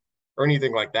or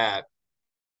anything like that?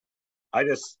 I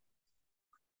just,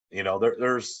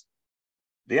 there's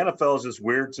the NFL is just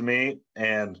weird to me,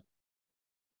 and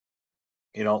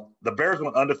the Bears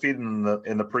went undefeated in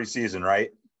the preseason,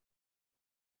 right?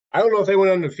 I don't know if they went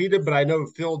undefeated, but I know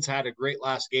Fields had a great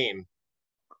last game.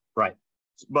 Right.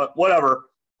 But whatever.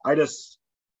 I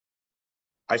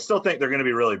still think they're going to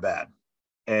be really bad.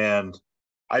 And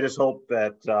I just hope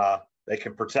that they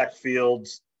can protect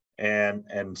Fields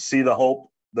and see the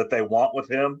hope that they want with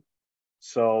him.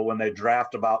 So when they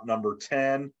draft about number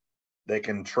 10, they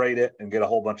can trade it and get a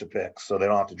whole bunch of picks so they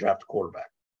don't have to draft a quarterback.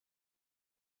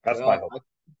 That's my hope.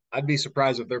 I'd be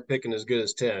surprised if they're picking as good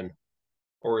as 10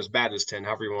 or as bad as 10,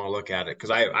 however you want to look at it. Because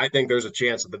I think there's a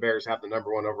chance that the Bears have the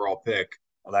number 1 overall pick.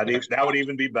 Well, that would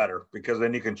even be better because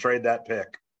then you can trade that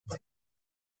pick.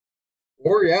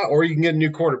 Or you can get a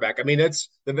new quarterback. I mean, it's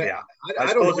the yeah. I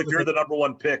suppose if you're the number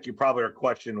 1 pick, you probably are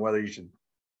questioning whether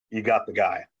you got the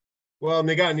guy. Well, and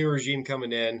they got a new regime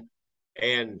coming in,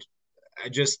 and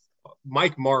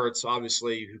Mike Martz,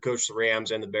 obviously, who coached the Rams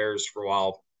and the Bears for a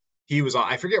while.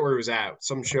 I forget where he was at,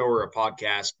 some show or a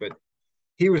podcast, but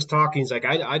he was talking. He's like,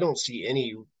 I don't see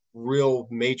any real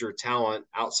major talent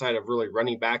outside of really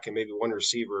running back and maybe one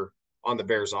receiver on the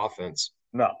Bears offense.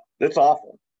 No, it's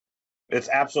awful. It's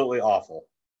absolutely awful.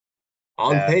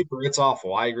 On paper, it's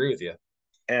awful. I agree with you.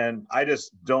 And I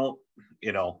just don't,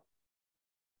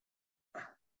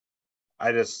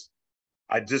 I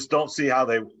just don't see how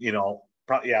they,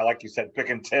 like you said,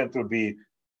 picking 10th would be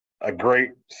a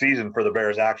great season for the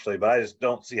Bears, actually, but I just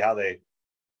don't see how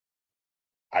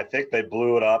I think they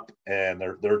blew it up, and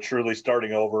they're truly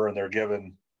starting over, and they're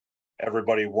giving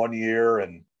everybody 1 year,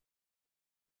 and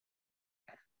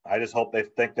I just hope they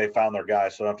think they found their guy,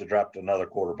 so they don't have to draft another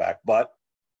quarterback. But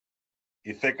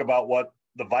you think about what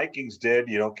the Vikings did,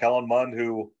 Kellen Mond,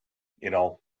 who,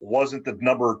 wasn't the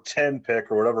number 10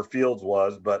 pick or whatever Fields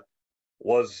was, but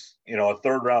was, a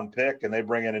third round pick, and they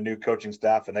bring in a new coaching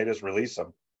staff and they just release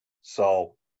him.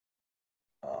 So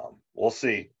we'll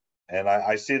see. And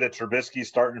I see that Trubisky's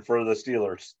starting for the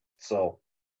Steelers. So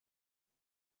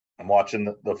I'm watching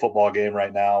the football game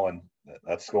right now, and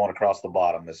that's going across the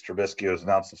bottom as Trubisky has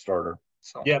announced the starter.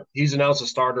 So yep, he's announced a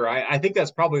starter. I think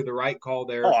that's probably the right call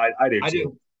there. Oh, I do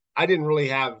too. I didn't really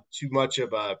have too much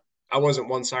of I wasn't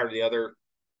one side or the other,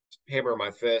 hammer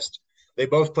my fist. They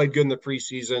both played good in the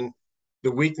preseason.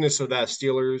 The weakness of that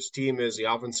Steelers team is the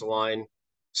offensive line.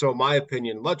 So in my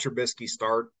opinion, let Trubisky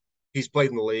start. He's played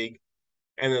in the league.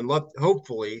 And then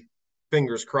hopefully,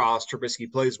 fingers crossed,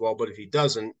 Trubisky plays well. But if he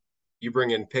doesn't, you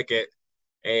bring in Pickett,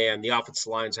 and the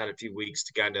offensive line's had a few weeks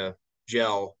to kind of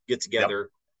gel, get together,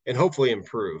 and hopefully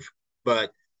improve.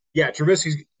 But yeah,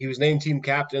 Trubisky, he was named team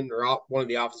captain or one of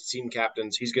the offensive team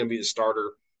captains. He's going to be the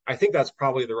starter. I think that's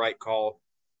probably the right call.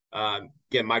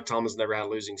 Again, Mike Tomlin's never had a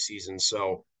losing season.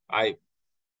 So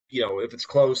if it's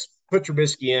close, put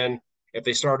Trubisky in. If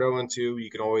they start 0-2, you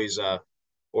can always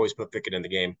put Pickett in the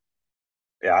game.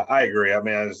 Yeah, I agree. I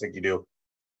mean, I just think you do.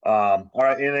 All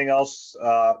right. Anything else?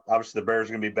 Obviously, the Bears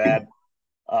are going to be bad.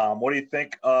 What do you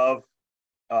think of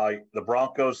the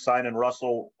Broncos signing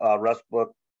Russell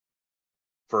Westbrook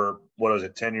for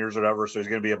 10 years or whatever? So he's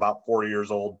going to be about 40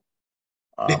 years old.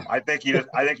 I think you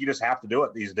just have to do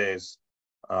it these days.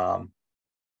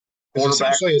 It's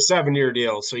essentially a 7-year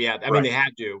deal. So yeah, I mean, right. they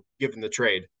had to given the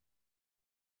trade.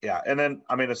 Yeah, and then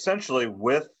essentially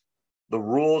with the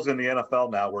rules in the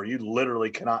NFL now, where you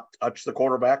literally cannot touch the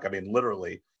quarterback. I mean,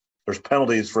 literally, there's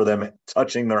penalties for them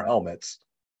touching their helmets.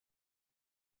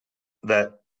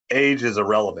 That age is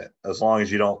irrelevant as long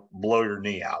as you don't blow your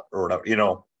knee out or whatever.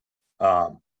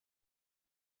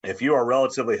 If you are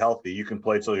relatively healthy, you can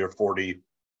play till you're 40,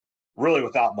 really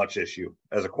without much issue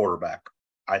as a quarterback,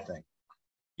 I think.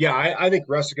 Yeah, I think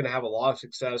Russ is going to have a lot of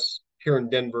success here in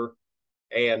Denver,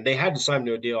 and they had to sign him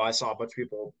to a deal. I saw a bunch of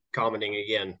people commenting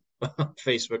again on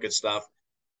Facebook and stuff.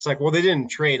 It's like, well, they didn't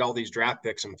trade all these draft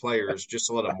picks and players just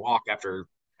to let them walk after,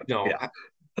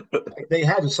 they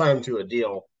had to sign him to a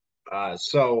deal.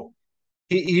 So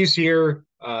he's here.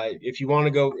 If you want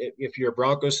to go, if you're a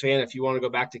Broncos fan, if you want to go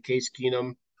back to Case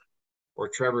Keenum or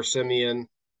Trevor Siemian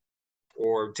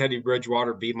or Teddy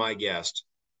Bridgewater, be my guest.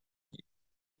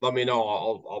 Let me know.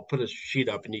 I'll put a sheet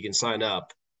up and you can sign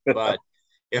up. But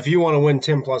if you want to win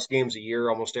 10 plus games a year,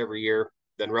 almost every year,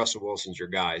 then Russell Wilson's your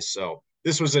guy. So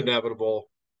this was inevitable.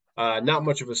 Not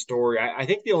much of a story. I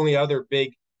think the only other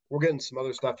we're getting some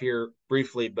other stuff here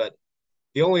briefly, but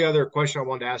the only other question I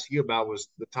wanted to ask you about was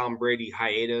the Tom Brady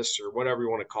hiatus or whatever you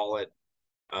want to call it.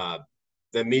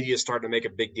 The media started to make a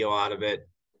big deal out of it.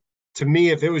 To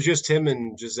me, if it was just him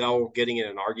and Giselle getting in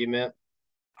an argument,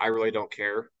 I really don't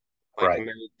care. Right.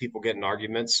 People get in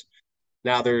arguments.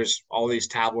 Now there's all these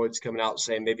tabloids coming out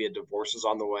saying maybe a divorce is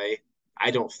on the way.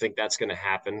 I don't think that's going to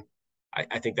happen.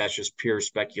 I think that's just pure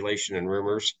speculation and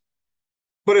rumors.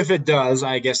 But if it does,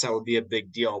 I guess that would be a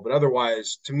big deal. But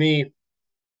otherwise, to me,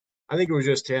 I think it was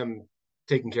just him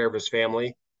taking care of his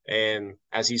family. And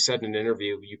as he said in an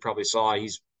interview, you probably saw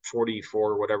he's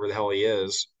 44, whatever the hell he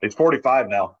is. He's 45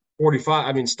 now. 45.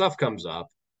 I mean, stuff comes up.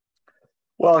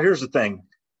 Well, here's the thing.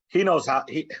 He knows how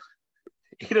he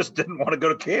just didn't want to go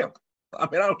to camp. I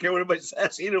mean, I don't care what anybody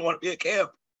says. He didn't want to be at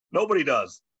camp. Nobody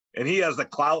does. And he has the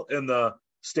clout and the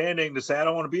standing to say, I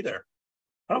don't want to be there.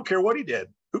 I don't care what he did.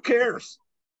 Who cares?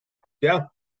 Yeah.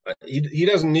 He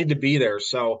doesn't need to be there.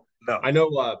 So no. I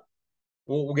know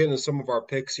we'll get into some of our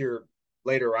picks here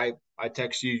later. I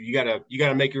text you. You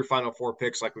gotta make your final 4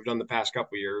 picks like we've done the past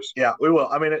couple of years. Yeah, we will.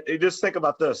 I mean, just think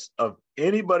about this: of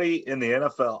anybody in the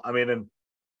NFL. I mean, and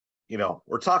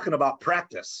we're talking about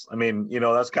practice. I mean,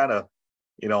 that's kind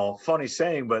of funny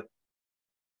saying, but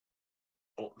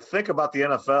think about the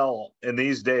NFL in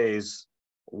these days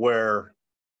where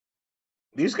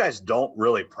these guys don't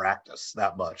really practice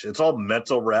that much. It's all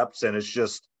mental reps, and it's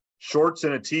just shorts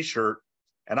and a t-shirt.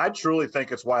 And I truly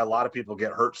think it's why a lot of people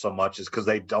get hurt so much is because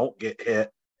they don't get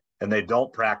hit and they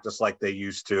don't practice like they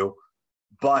used to.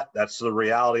 but that's the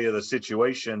reality of the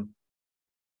situation.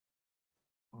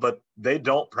 But they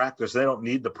don't practice. They don't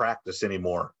need to practice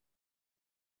anymore.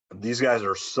 These guys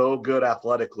are so good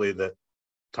athletically that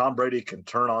Tom Brady can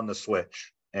turn on the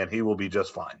switch and he will be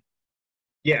just fine.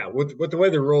 Yeah, with the way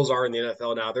the rules are in the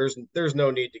NFL now, there's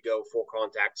no need to go full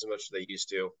contact as much as they used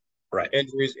to. Right.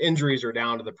 Injuries are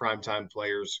down to the primetime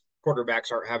players.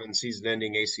 Quarterbacks aren't having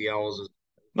season-ending ACLs.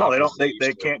 No, they don't.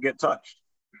 They can't get touched.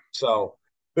 So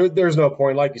there's no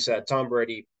point. Like you said, Tom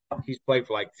Brady, he's played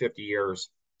for like 50 years.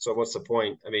 So what's the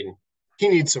point? I mean, he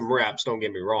needs some reps. Don't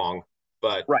get me wrong,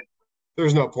 but right.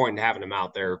 There's no point in having him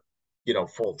out there,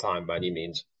 full time by any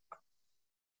means.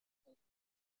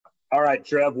 All right,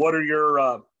 Trev, what are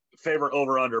your favorite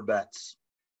over-under bets?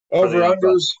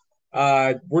 Over-unders,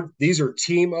 these are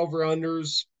team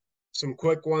over-unders. Some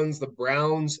quick ones. The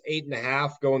Browns,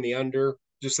 8.5, going the under.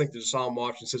 Just think the Deshaun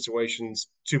Watson situation's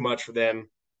too much for them.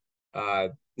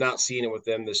 Not seeing it with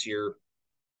them this year.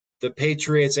 The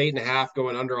Patriots, 8.5,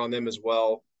 going under on them as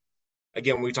well.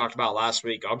 Again, we talked about last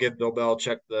week. I'll give Bill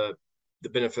Belichick the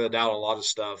benefit of the doubt on a lot of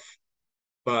stuff,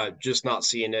 but just not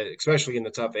seeing it, especially in the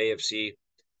tough AFC.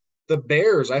 The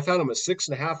Bears, I found them at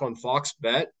 6.5 on Fox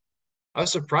Bet. I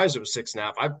was surprised it was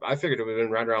 6.5. I figured it would have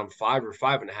been right around 5 or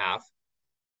 5.5.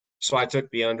 So I took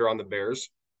the under on the Bears.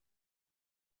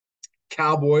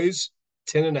 Cowboys,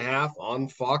 10.5 on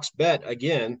Fox Bet.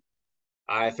 Again,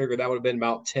 I figured that would have been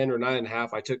about 10 or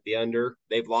 9.5. I took the under.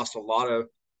 They've lost a lot of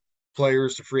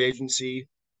players to free agency,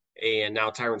 and now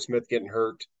Tyron Smith getting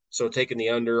hurt. So taking the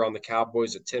under on the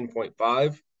Cowboys at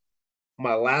 10.5.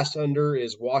 My last under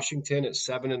is Washington at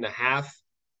 7.5.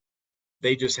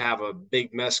 They just have a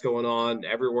big mess going on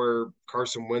everywhere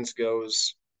Carson Wentz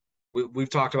goes. We've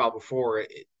talked about before.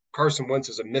 Carson Wentz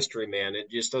is a mystery man. It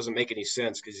just doesn't make any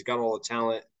sense because he's got all the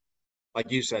talent. Like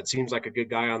you said, seems like a good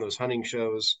guy on those hunting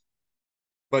shows,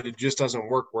 but it just doesn't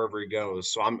work wherever he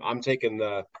goes. So I'm taking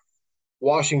the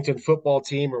Washington football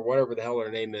team or whatever the hell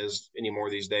their name is anymore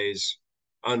these days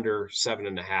under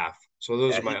 7.5. So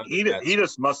those are my he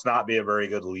just must not be a very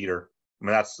good leader. I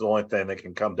mean, that's the only thing that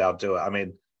can come down to it. I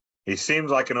mean, he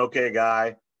seems like an okay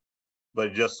guy,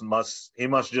 but he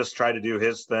must just try to do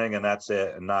his thing and that's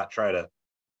it, and not try to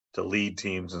lead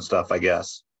teams and stuff, I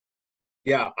guess.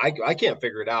 Yeah, I can't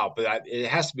figure it out, but it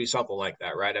has to be something like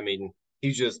that, right? I mean,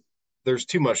 there's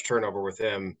too much turnover with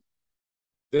him.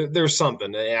 There's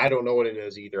something. I don't know what it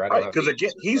is either. I don't right, because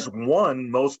again, he's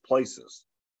won most places.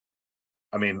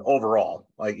 I mean, overall,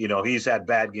 like, he's had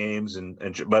bad games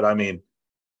but I mean,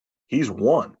 he's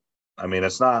won. I mean,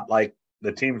 it's not like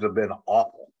the teams have been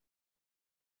awful.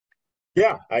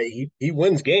 Yeah, he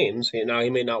wins games. Now he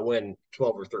may not win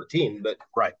 12 or 13, but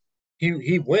right,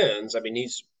 he wins. I mean,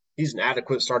 he's an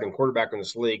adequate starting quarterback in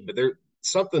this league, but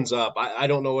something's up. I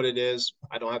don't know what it is.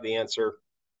 I don't have the answer.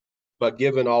 But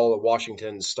given all of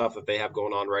Washington's stuff that they have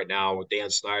going on right now with Dan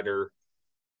Snyder,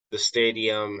 the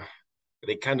stadium,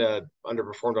 they kind of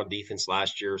underperformed on defense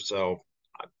last year. So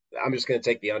I'm just going to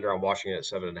take the under on Washington at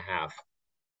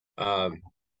 7.5.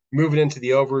 Moving into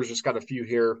the overs, just got a few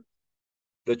here.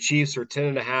 The Chiefs are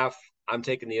 10.5. I'm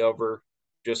taking the over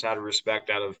just out of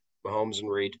respect out of Mahomes and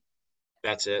Reed.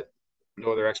 That's it.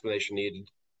 No other explanation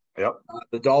needed. Yep.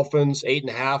 The Dolphins,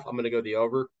 8.5. I'm going to go the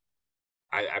over.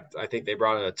 I think they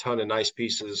brought in a ton of nice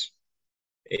pieces,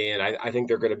 and I think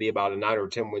they're going to be about a 9 or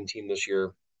 10 win team this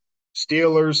year.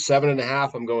 Steelers,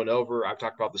 7.5. I'm going over. I've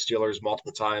talked about the Steelers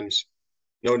multiple times.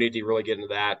 No need to really get into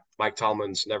that. Mike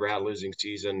Tomlin's never had a losing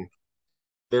season.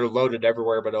 They're loaded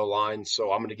everywhere but O-line,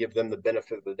 so I'm going to give them the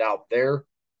benefit of the doubt there.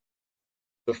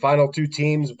 The final two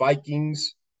teams,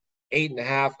 Vikings,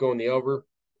 8.5, going the over.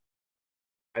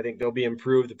 I think they'll be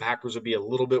improved. The Packers will be a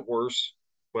little bit worse.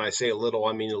 When I say a little,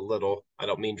 I mean a little. I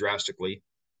don't mean drastically.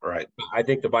 Right. I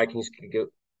think the Vikings can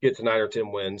get to 9 or 10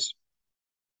 wins.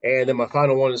 And then my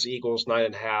final one is Eagles,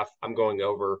 9.5. I'm going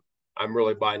over. I'm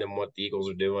really buying them what the Eagles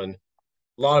are doing.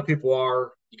 A lot of people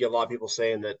are. You get a lot of people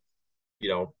saying that,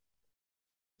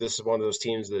 this is one of those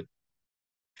teams that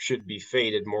should be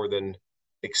faded more than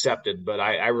accepted. But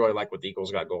I really like what the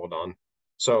Eagles got going on.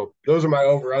 So those are my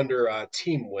over-under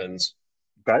team wins.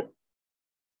 Okay.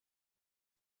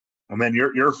 And then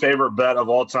your favorite bet of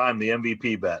all time, the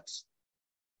MVP bets.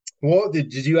 Well,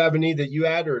 did you have any that you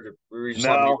had, or were you just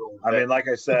no? I mean, like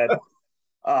I said,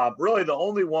 really the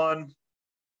only one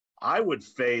I would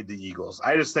fade the Eagles.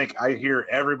 I just think I hear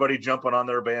everybody jumping on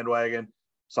their bandwagon,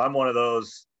 so I'm one of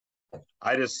those.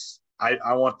 I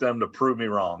want them to prove me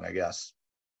wrong, I guess.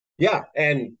 Yeah,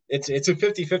 and it's a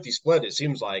 50-50 split. It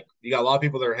seems like you got a lot of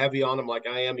people that are heavy on them, like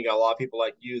I am. You got a lot of people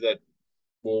like you that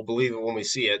will believe it when we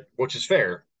see it, which is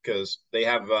fair because they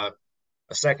have a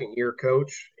second-year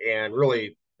coach, and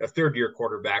really a third-year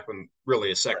quarterback when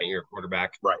really a second-year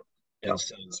quarterback. Right. In a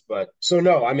sense. But so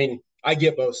no, I mean, I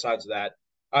get both sides of that.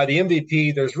 The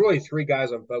MVP, there's really three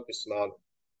guys I'm focusing on.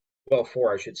 Well,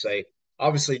 four, I should say.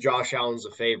 Obviously, Josh Allen's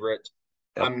a favorite.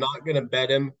 Yep. I'm not going to bet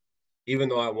him, even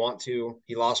though I want to.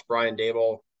 He lost Brian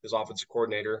Daboll, his offensive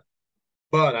coordinator.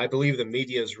 But I believe the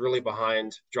media is really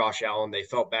behind Josh Allen. They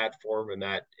felt bad for him in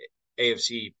that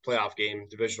AFC playoff game,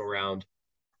 divisional round,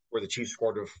 where the Chiefs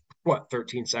scored with,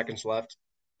 13 seconds left.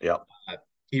 Yep.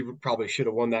 He probably should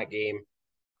have won that game.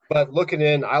 But looking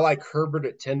in, I like Herbert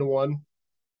at 10-1.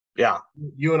 Yeah.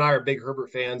 You and I are big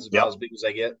Herbert fans, about as big as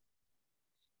I get.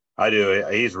 I do.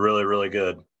 He's really, really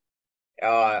good.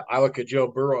 I look at Joe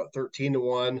Burrow at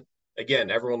 13-1.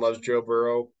 Again, everyone loves Joe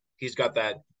Burrow. He's got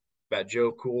that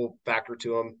Joe Cool factor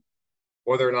to him.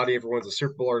 Whether or not he ever wins a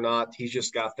Super Bowl or not, he's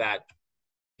just got that.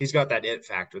 He's got that it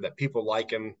factor that people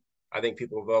like him. I think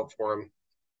people will vote for him.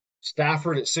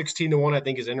 Stafford at 16-1, I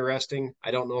think is interesting.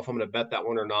 I don't know if I'm going to bet that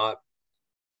one or not.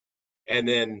 And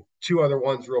then two other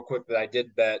ones real quick that I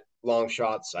did bet, long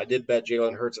shots. I did bet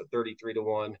Jalen Hurts at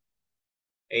 33-1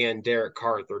 and Derek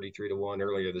Carr at 33-1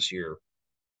 earlier this year.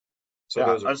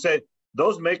 So I'd say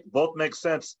those both make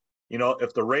sense. You know,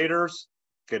 if the Raiders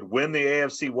could win the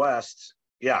AFC West,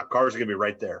 Carr's going to be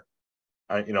right there.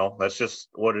 That's just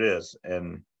what it is.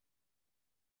 And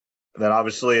then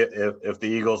obviously if the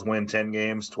Eagles win 10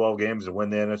 games, 12 games and win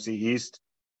the NFC East,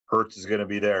 Hurts is going to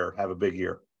be there, have a big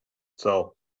year.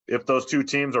 So if those two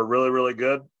teams are really, really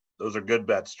good, those are good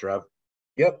bets, Trev.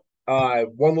 Yep.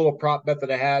 One little prop bet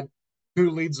that I had,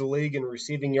 who leads the league in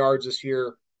receiving yards this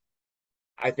year?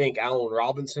 I think Allen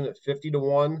Robinson at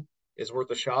 50-1 is worth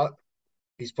a shot.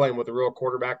 He's playing with a real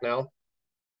quarterback now.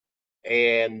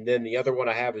 And then the other one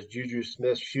I have is Juju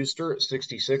Smith-Schuster at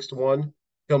 66-1.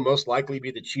 He'll most likely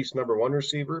be the Chiefs' number one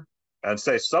receiver. And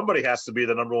say somebody has to be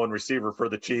the number one receiver for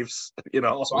the Chiefs. So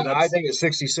I think at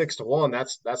 66-1,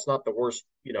 that's not the worst.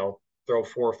 Throw $4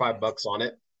 or $5 on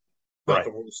it.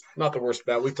 Not the worst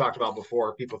bet. We've talked about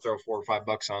before. People throw $4 or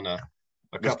 $5 on a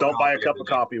cup. Just don't buy a cup of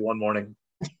coffee one morning.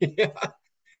 Yeah.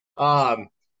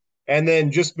 And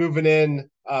then just moving in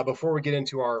before we get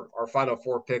into our final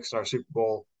four picks in our Super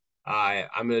Bowl,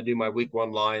 I'm going to do my week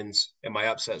one lines and my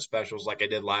upset specials like I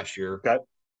did last year. Okay.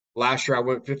 Last year I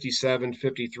went 57,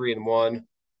 53-1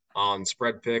 on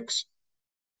spread picks,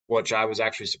 which I was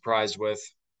actually surprised with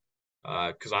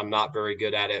because I'm not very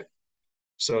good at it.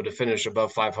 So to finish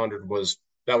above 500 was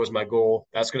my goal.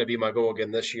 That's going to be my goal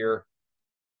again this year.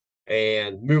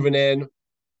 And moving in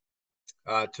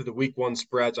to the week one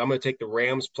spreads, I'm going to take the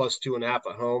Rams plus 2.5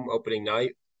 at home opening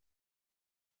night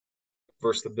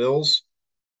versus the Bills.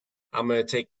 I'm going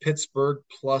to take Pittsburgh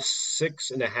plus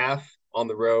 6.5 on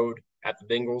the road at the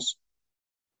Bengals.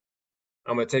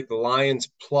 I'm going to take the Lions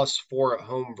plus 4 at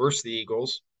home versus the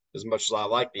Eagles, as much as I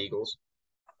like the Eagles.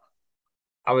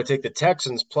 I would take the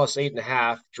Texans plus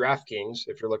 8.5 DraftKings,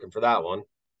 if you're looking for that one,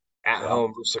 at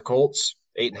home versus the Colts.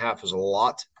 8.5 is a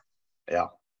lot. Yeah.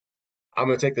 I'm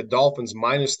going to take the Dolphins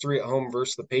minus 3 at home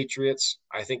versus the Patriots.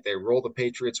 I think they roll the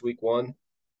Patriots week one.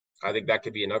 I think that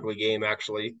could be an ugly game,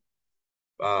 actually.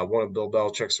 One of Bill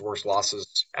Belichick's worst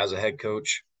losses as a head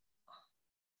coach.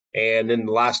 And then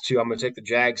the last two, I'm going to take the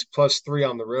Jags plus 3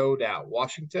 on the road at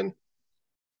Washington.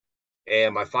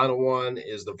 And my final one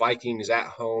is the Vikings at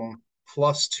home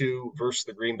plus 2 versus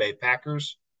the Green Bay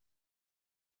Packers.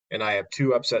 And I have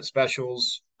two upset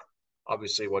specials,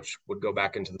 obviously, which would go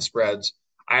back into the spreads.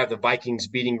 I have the Vikings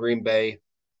beating Green Bay,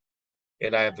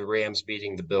 and I have the Rams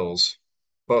beating the Bills.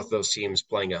 Both those teams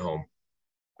playing at home.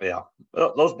 Yeah,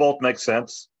 those both make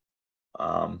sense.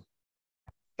 I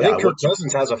think Kirk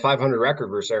Cousins has a 500 record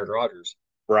versus Aaron Rodgers.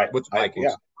 Right. With the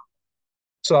Vikings.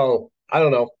 So, I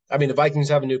don't know. I mean, the Vikings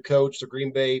have a new coach. The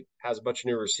Green Bay has a bunch of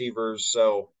new receivers.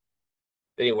 So,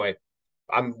 anyway,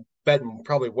 I'm betting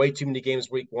probably way too many games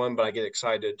week one, but I get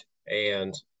excited,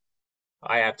 and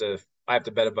I have to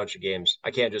bet a bunch of games.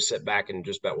 I can't just sit back and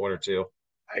just bet one or two.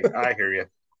 I hear you.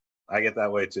 I get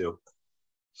that way too.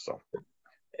 So,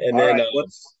 and then right,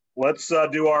 let's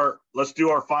do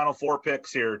our final four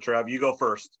picks here. Trev, you go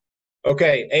first.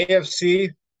 Okay,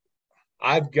 AFC.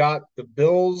 I've got the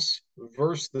Bills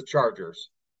versus the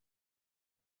Chargers.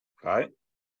 Okay.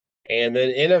 And then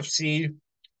NFC.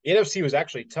 NFC was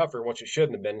actually tougher, which it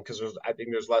shouldn't have been because I think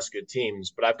there's less good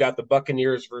teams. But I've got the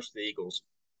Buccaneers versus the Eagles.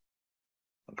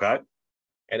 Okay.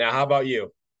 And now, how about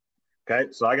you?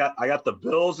 Okay, so I got the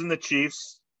Bills and the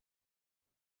Chiefs,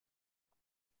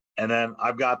 and then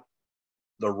I've got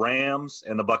the Rams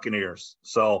and the Buccaneers.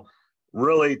 So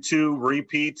really two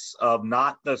repeats of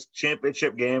not the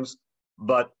championship games,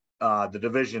 but the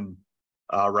division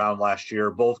round last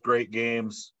year. Both great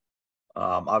games.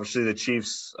 Obviously, the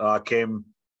Chiefs came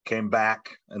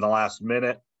back in the last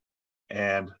minute,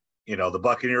 and the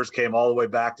Buccaneers came all the way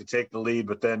back to take the lead,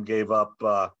 but then gave up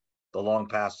the long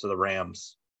pass to the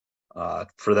Rams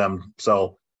for them.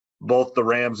 So both the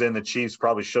Rams and the Chiefs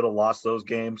probably should have lost those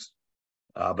games,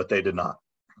 but they did not.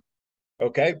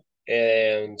 Okay.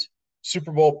 And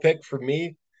Super Bowl pick for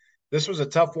me. This was a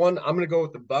tough one. I'm going to go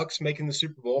with the Bucs making the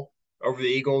Super Bowl over the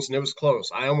Eagles, and it was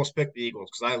close. I almost picked the Eagles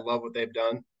because I love what they've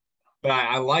done. But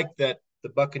I like that the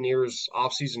Buccaneers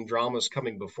offseason drama is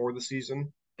coming before the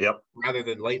season. Yep. Rather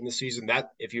than late in the season.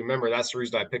 That, if you remember, that's the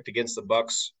reason I picked against the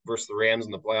Bucs versus the Rams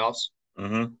in the playoffs.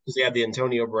 Because they had the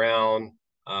Antonio Brown,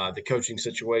 the coaching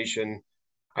situation.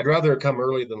 I'd rather it come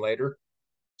early than later.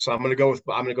 So I'm going to go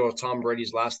with Tom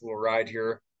Brady's last little ride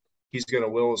here. He's going to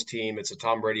will his team. It's a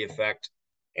Tom Brady effect.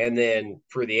 And then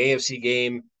for the AFC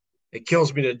game, it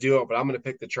kills me to do it, but I'm going to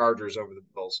pick the Chargers over the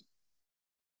Bills.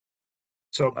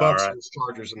 So Bucs versus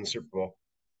Chargers in the Super Bowl.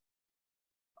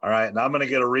 All right, and I'm going to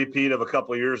get a repeat of a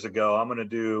couple of years ago. I'm going to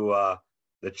do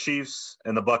the Chiefs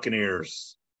and the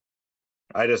Buccaneers.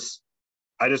 I just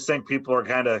think people are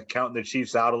kind of counting the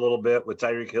Chiefs out a little bit with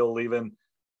Tyreek Hill leaving,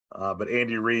 but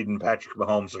Andy Reid and Patrick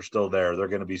Mahomes are still there. They're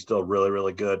going to be still really,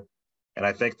 really good, and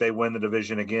I think they win the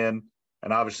division again.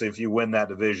 And obviously, if you win that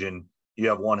division, you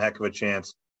have one heck of a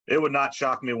chance. It would not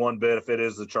shock me one bit if it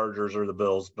is the Chargers or the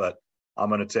Bills, but I'm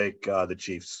going to take the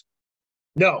Chiefs.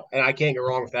 No, and I can't go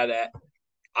wrong with that.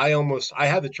 I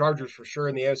had the Chargers for sure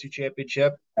in the AFC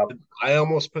Championship. Yep. I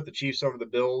almost put the Chiefs over the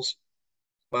Bills,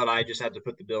 but I just had to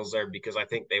put the Bills there because I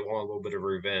think they want a little bit of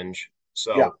revenge.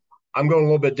 So yeah. I'm going a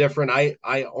little bit different.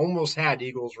 I almost had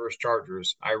Eagles versus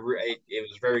Chargers. It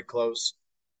was very close,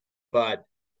 but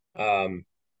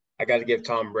I got to give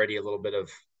Tom Brady a little bit of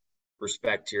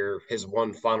respect here. His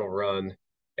one final run,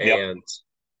 and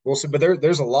we'll see. But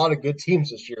there's a lot of good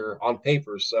teams this year on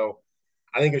paper, so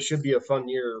I think it should be a fun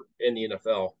year in the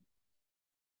NFL.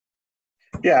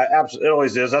 Yeah, absolutely. It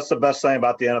always is. That's the best thing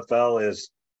about the NFL is,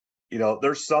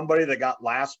 there's somebody that got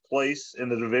last place in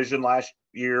the division last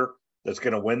year that's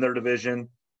going to win their division.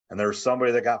 And there's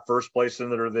somebody that got first place in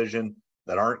the division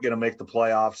that aren't going to make the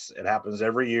playoffs. It happens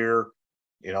every year.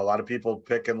 A lot of people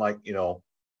picking the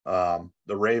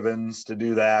Ravens to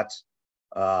do that.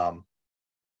 Or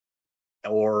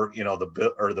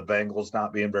the Bengals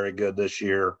not being very good this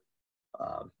year.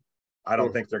 I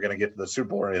don't think they're going to get to the Super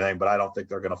Bowl or anything, but I don't think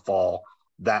they're going to fall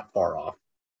that far off.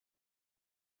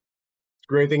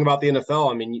 Great thing about the NFL,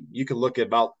 I mean, you could look at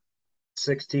about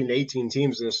 16 to 18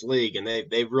 teams in this league, and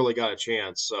they've really got a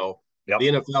chance. So the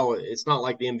NFL, it's not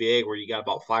like the NBA where you got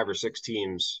about 5 or 6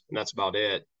 teams, and that's about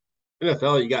it.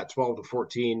 NFL, you got 12 to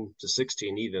 14 to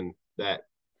 16 even that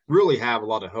really have a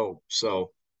lot of hope.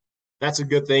 So that's a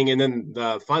good thing. And then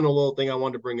the final little thing I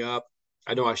wanted to bring up,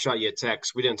 I know I shot you a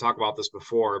text. We didn't talk about this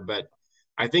before, but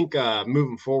I think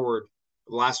moving forward,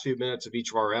 the last few minutes of each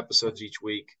of our episodes each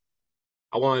week,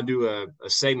 I want to do a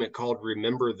segment called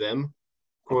Remember Them,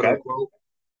 quote unquote.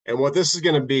 And what this is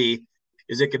going to be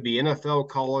is it could be NFL,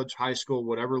 college, high school,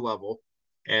 whatever level.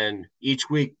 And each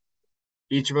week,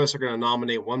 each of us are going to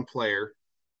nominate one player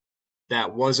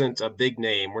that wasn't a big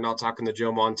name. We're not talking the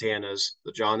Joe Montanas,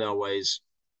 the John Elways,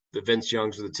 the Vince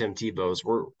Youngs, or the Tim Tebows.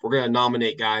 We're going to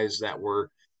nominate guys that were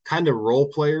kind of role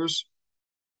players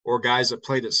or guys that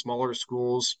played at smaller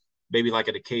schools, maybe like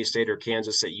at a K-State or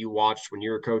Kansas that you watched when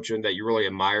you were coaching that you really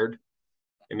admired.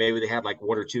 And maybe they had like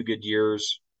 1 or 2 good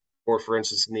years. Or for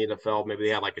instance, in the NFL, maybe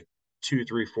they had like a 2,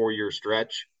 3, 4 year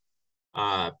stretch.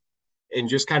 And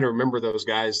just kind of remember those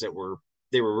guys that were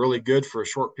really good for a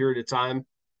short period of time,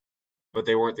 but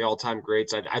they weren't the all-time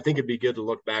greats. I think it'd be good to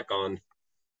look back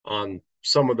on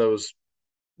some of those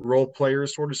role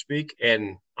players, so to speak.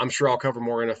 And I'm sure I'll cover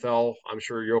more NFL. I'm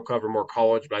sure you'll cover more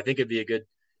college, but I think it'd be a good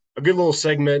little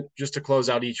segment just to close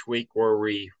out each week where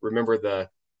we remember the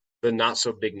not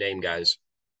so big name guys.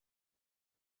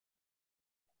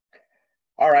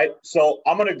 All right. So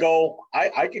I'm going to go,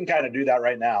 I can kind of do that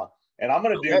right now. And I'm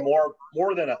going to do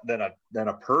more than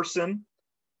a person.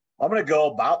 I'm going to go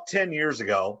about 10 years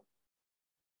ago,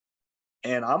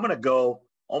 and I'm going to go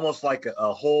almost like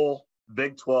a whole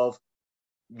Big 12.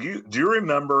 Do you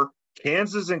remember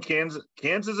Kansas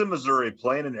and Missouri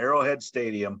playing in Arrowhead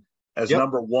Stadium as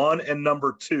number 1 and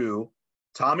number 2?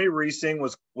 Tommy Reesing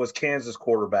was Kansas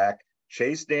quarterback.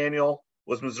 Chase Daniel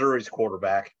was Missouri's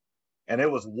quarterback. And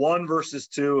it was 1 versus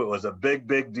 2. It was a big,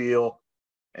 big deal.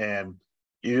 And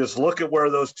you just look at where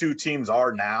those two teams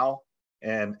are now,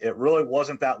 and it really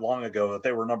wasn't that long ago that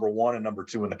they were number 1 and number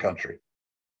 2 in the country.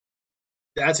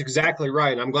 That's exactly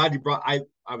right. I'm glad you brought. I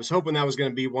was hoping that was going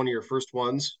to be one of your first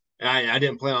ones. And I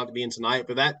didn't plan on it being tonight,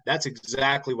 but that's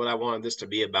exactly what I wanted this to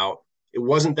be about. It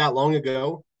wasn't that long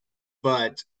ago,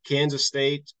 but Kansas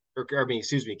State,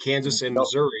 Kansas and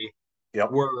Missouri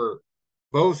were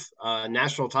both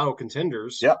national title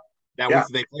contenders. Yep. They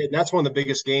played. And that's one of the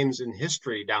biggest games in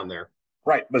history down there.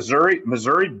 Right.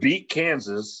 Missouri beat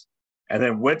Kansas and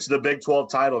then went to the Big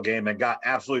 12 title game and got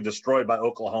absolutely destroyed by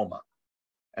Oklahoma.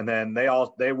 And then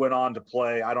they went on to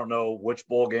play, I don't know which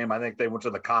bowl game. I think they went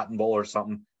to the Cotton Bowl or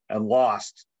something and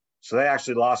lost. So they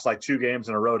actually lost like 2 games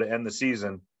in a row to end the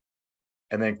season.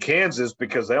 And then Kansas,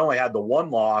 because they only had the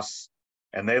one loss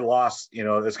and they lost,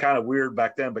 it's kind of weird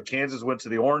back then, but Kansas went to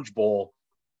the Orange Bowl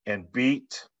and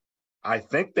I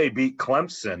think they beat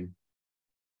Clemson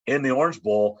in the Orange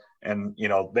Bowl. And,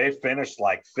 they finished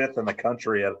like 5th in the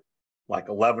country at like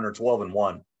 11 or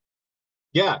 12-1.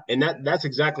 Yeah. And that's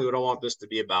exactly what I want this to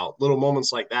be about. Little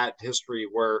moments like that in history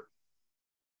where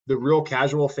the real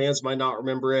casual fans might not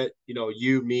remember it.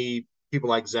 You, me, people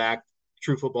like Zach,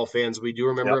 true football fans, we do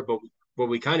remember it, but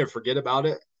we kind of forget about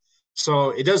it.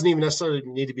 So it doesn't even necessarily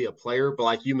need to be a player, but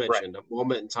like you mentioned, a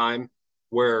moment in time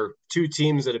where 2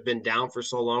 teams that have been down for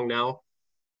so long now,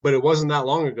 but it wasn't that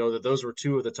long ago that those were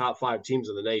 2 of the top 5 teams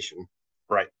in the nation.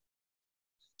 Right.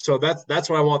 So that's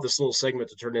what I want this little segment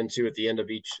to turn into at the end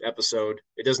of each episode.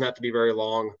 It doesn't have to be very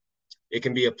long. It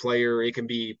can be a player. It can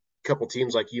be a couple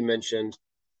teams like you mentioned,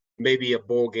 maybe a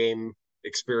bowl game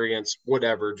experience,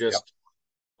 whatever. Just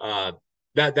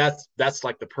that's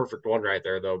like the perfect one right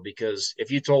there, though, because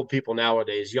if you told people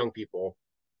nowadays, young people,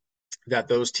 that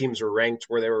those teams were ranked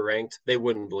where they were ranked, they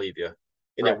wouldn't believe you.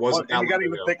 And it wasn't. You got to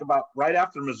even think about right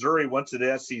after Missouri went to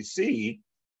the SEC.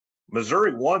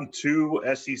 Missouri won 2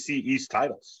 SEC East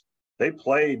titles. They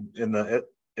played in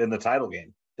the title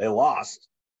game. They lost.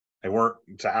 They weren't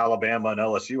to Alabama and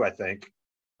LSU, I think,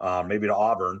 maybe to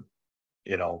Auburn.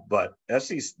 But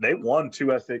SEC, they won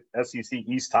 2 SEC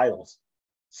East titles.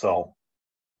 So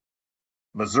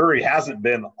Missouri hasn't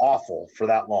been awful for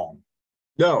that long.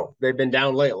 No, they've been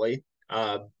down lately.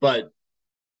 But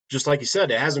just like you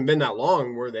said, it hasn't been that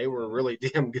long where they were really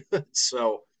damn good.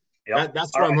 So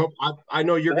that's what I'm hoping. I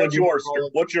know you're going to do yours.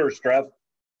 What's yours, Trev?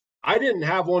 I didn't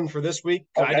have one for this week.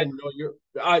 Okay. I didn't know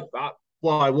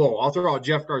I will. I'll throw out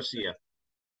Jeff Garcia.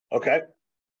 Okay.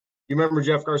 You remember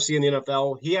Jeff Garcia in the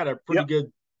NFL? He had a pretty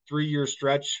good 3-year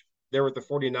stretch there with the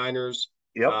 49ers.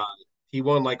 Yep. He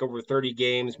won like over 30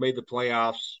 games, made the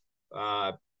playoffs,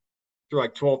 threw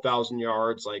like 12,000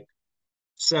 yards, like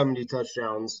 70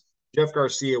 touchdowns. Jeff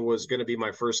Garcia was going to be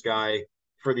my first guy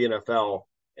for the NFL.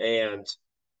 And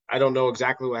I don't know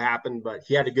exactly what happened, but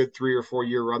he had a good 3 or 4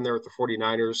 year run there with the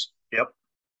 49ers. Yep.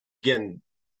 Again,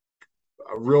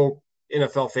 real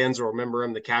NFL fans will remember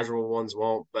him. The casual ones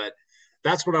won't, but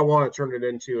that's what I want to turn it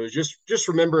into, is just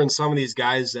remembering some of these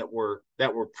guys that were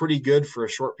pretty good for a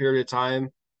short period of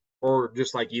time, or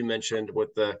just like you mentioned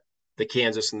with the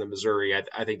Kansas and the Missouri.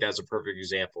 I think that's a perfect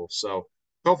example. So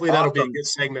hopefully that'll be a good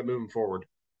segment moving forward.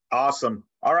 Awesome.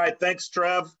 All right. Thanks,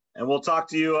 Trev. And we'll talk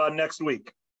to you next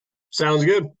week. Sounds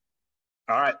good.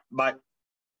 All right. Bye.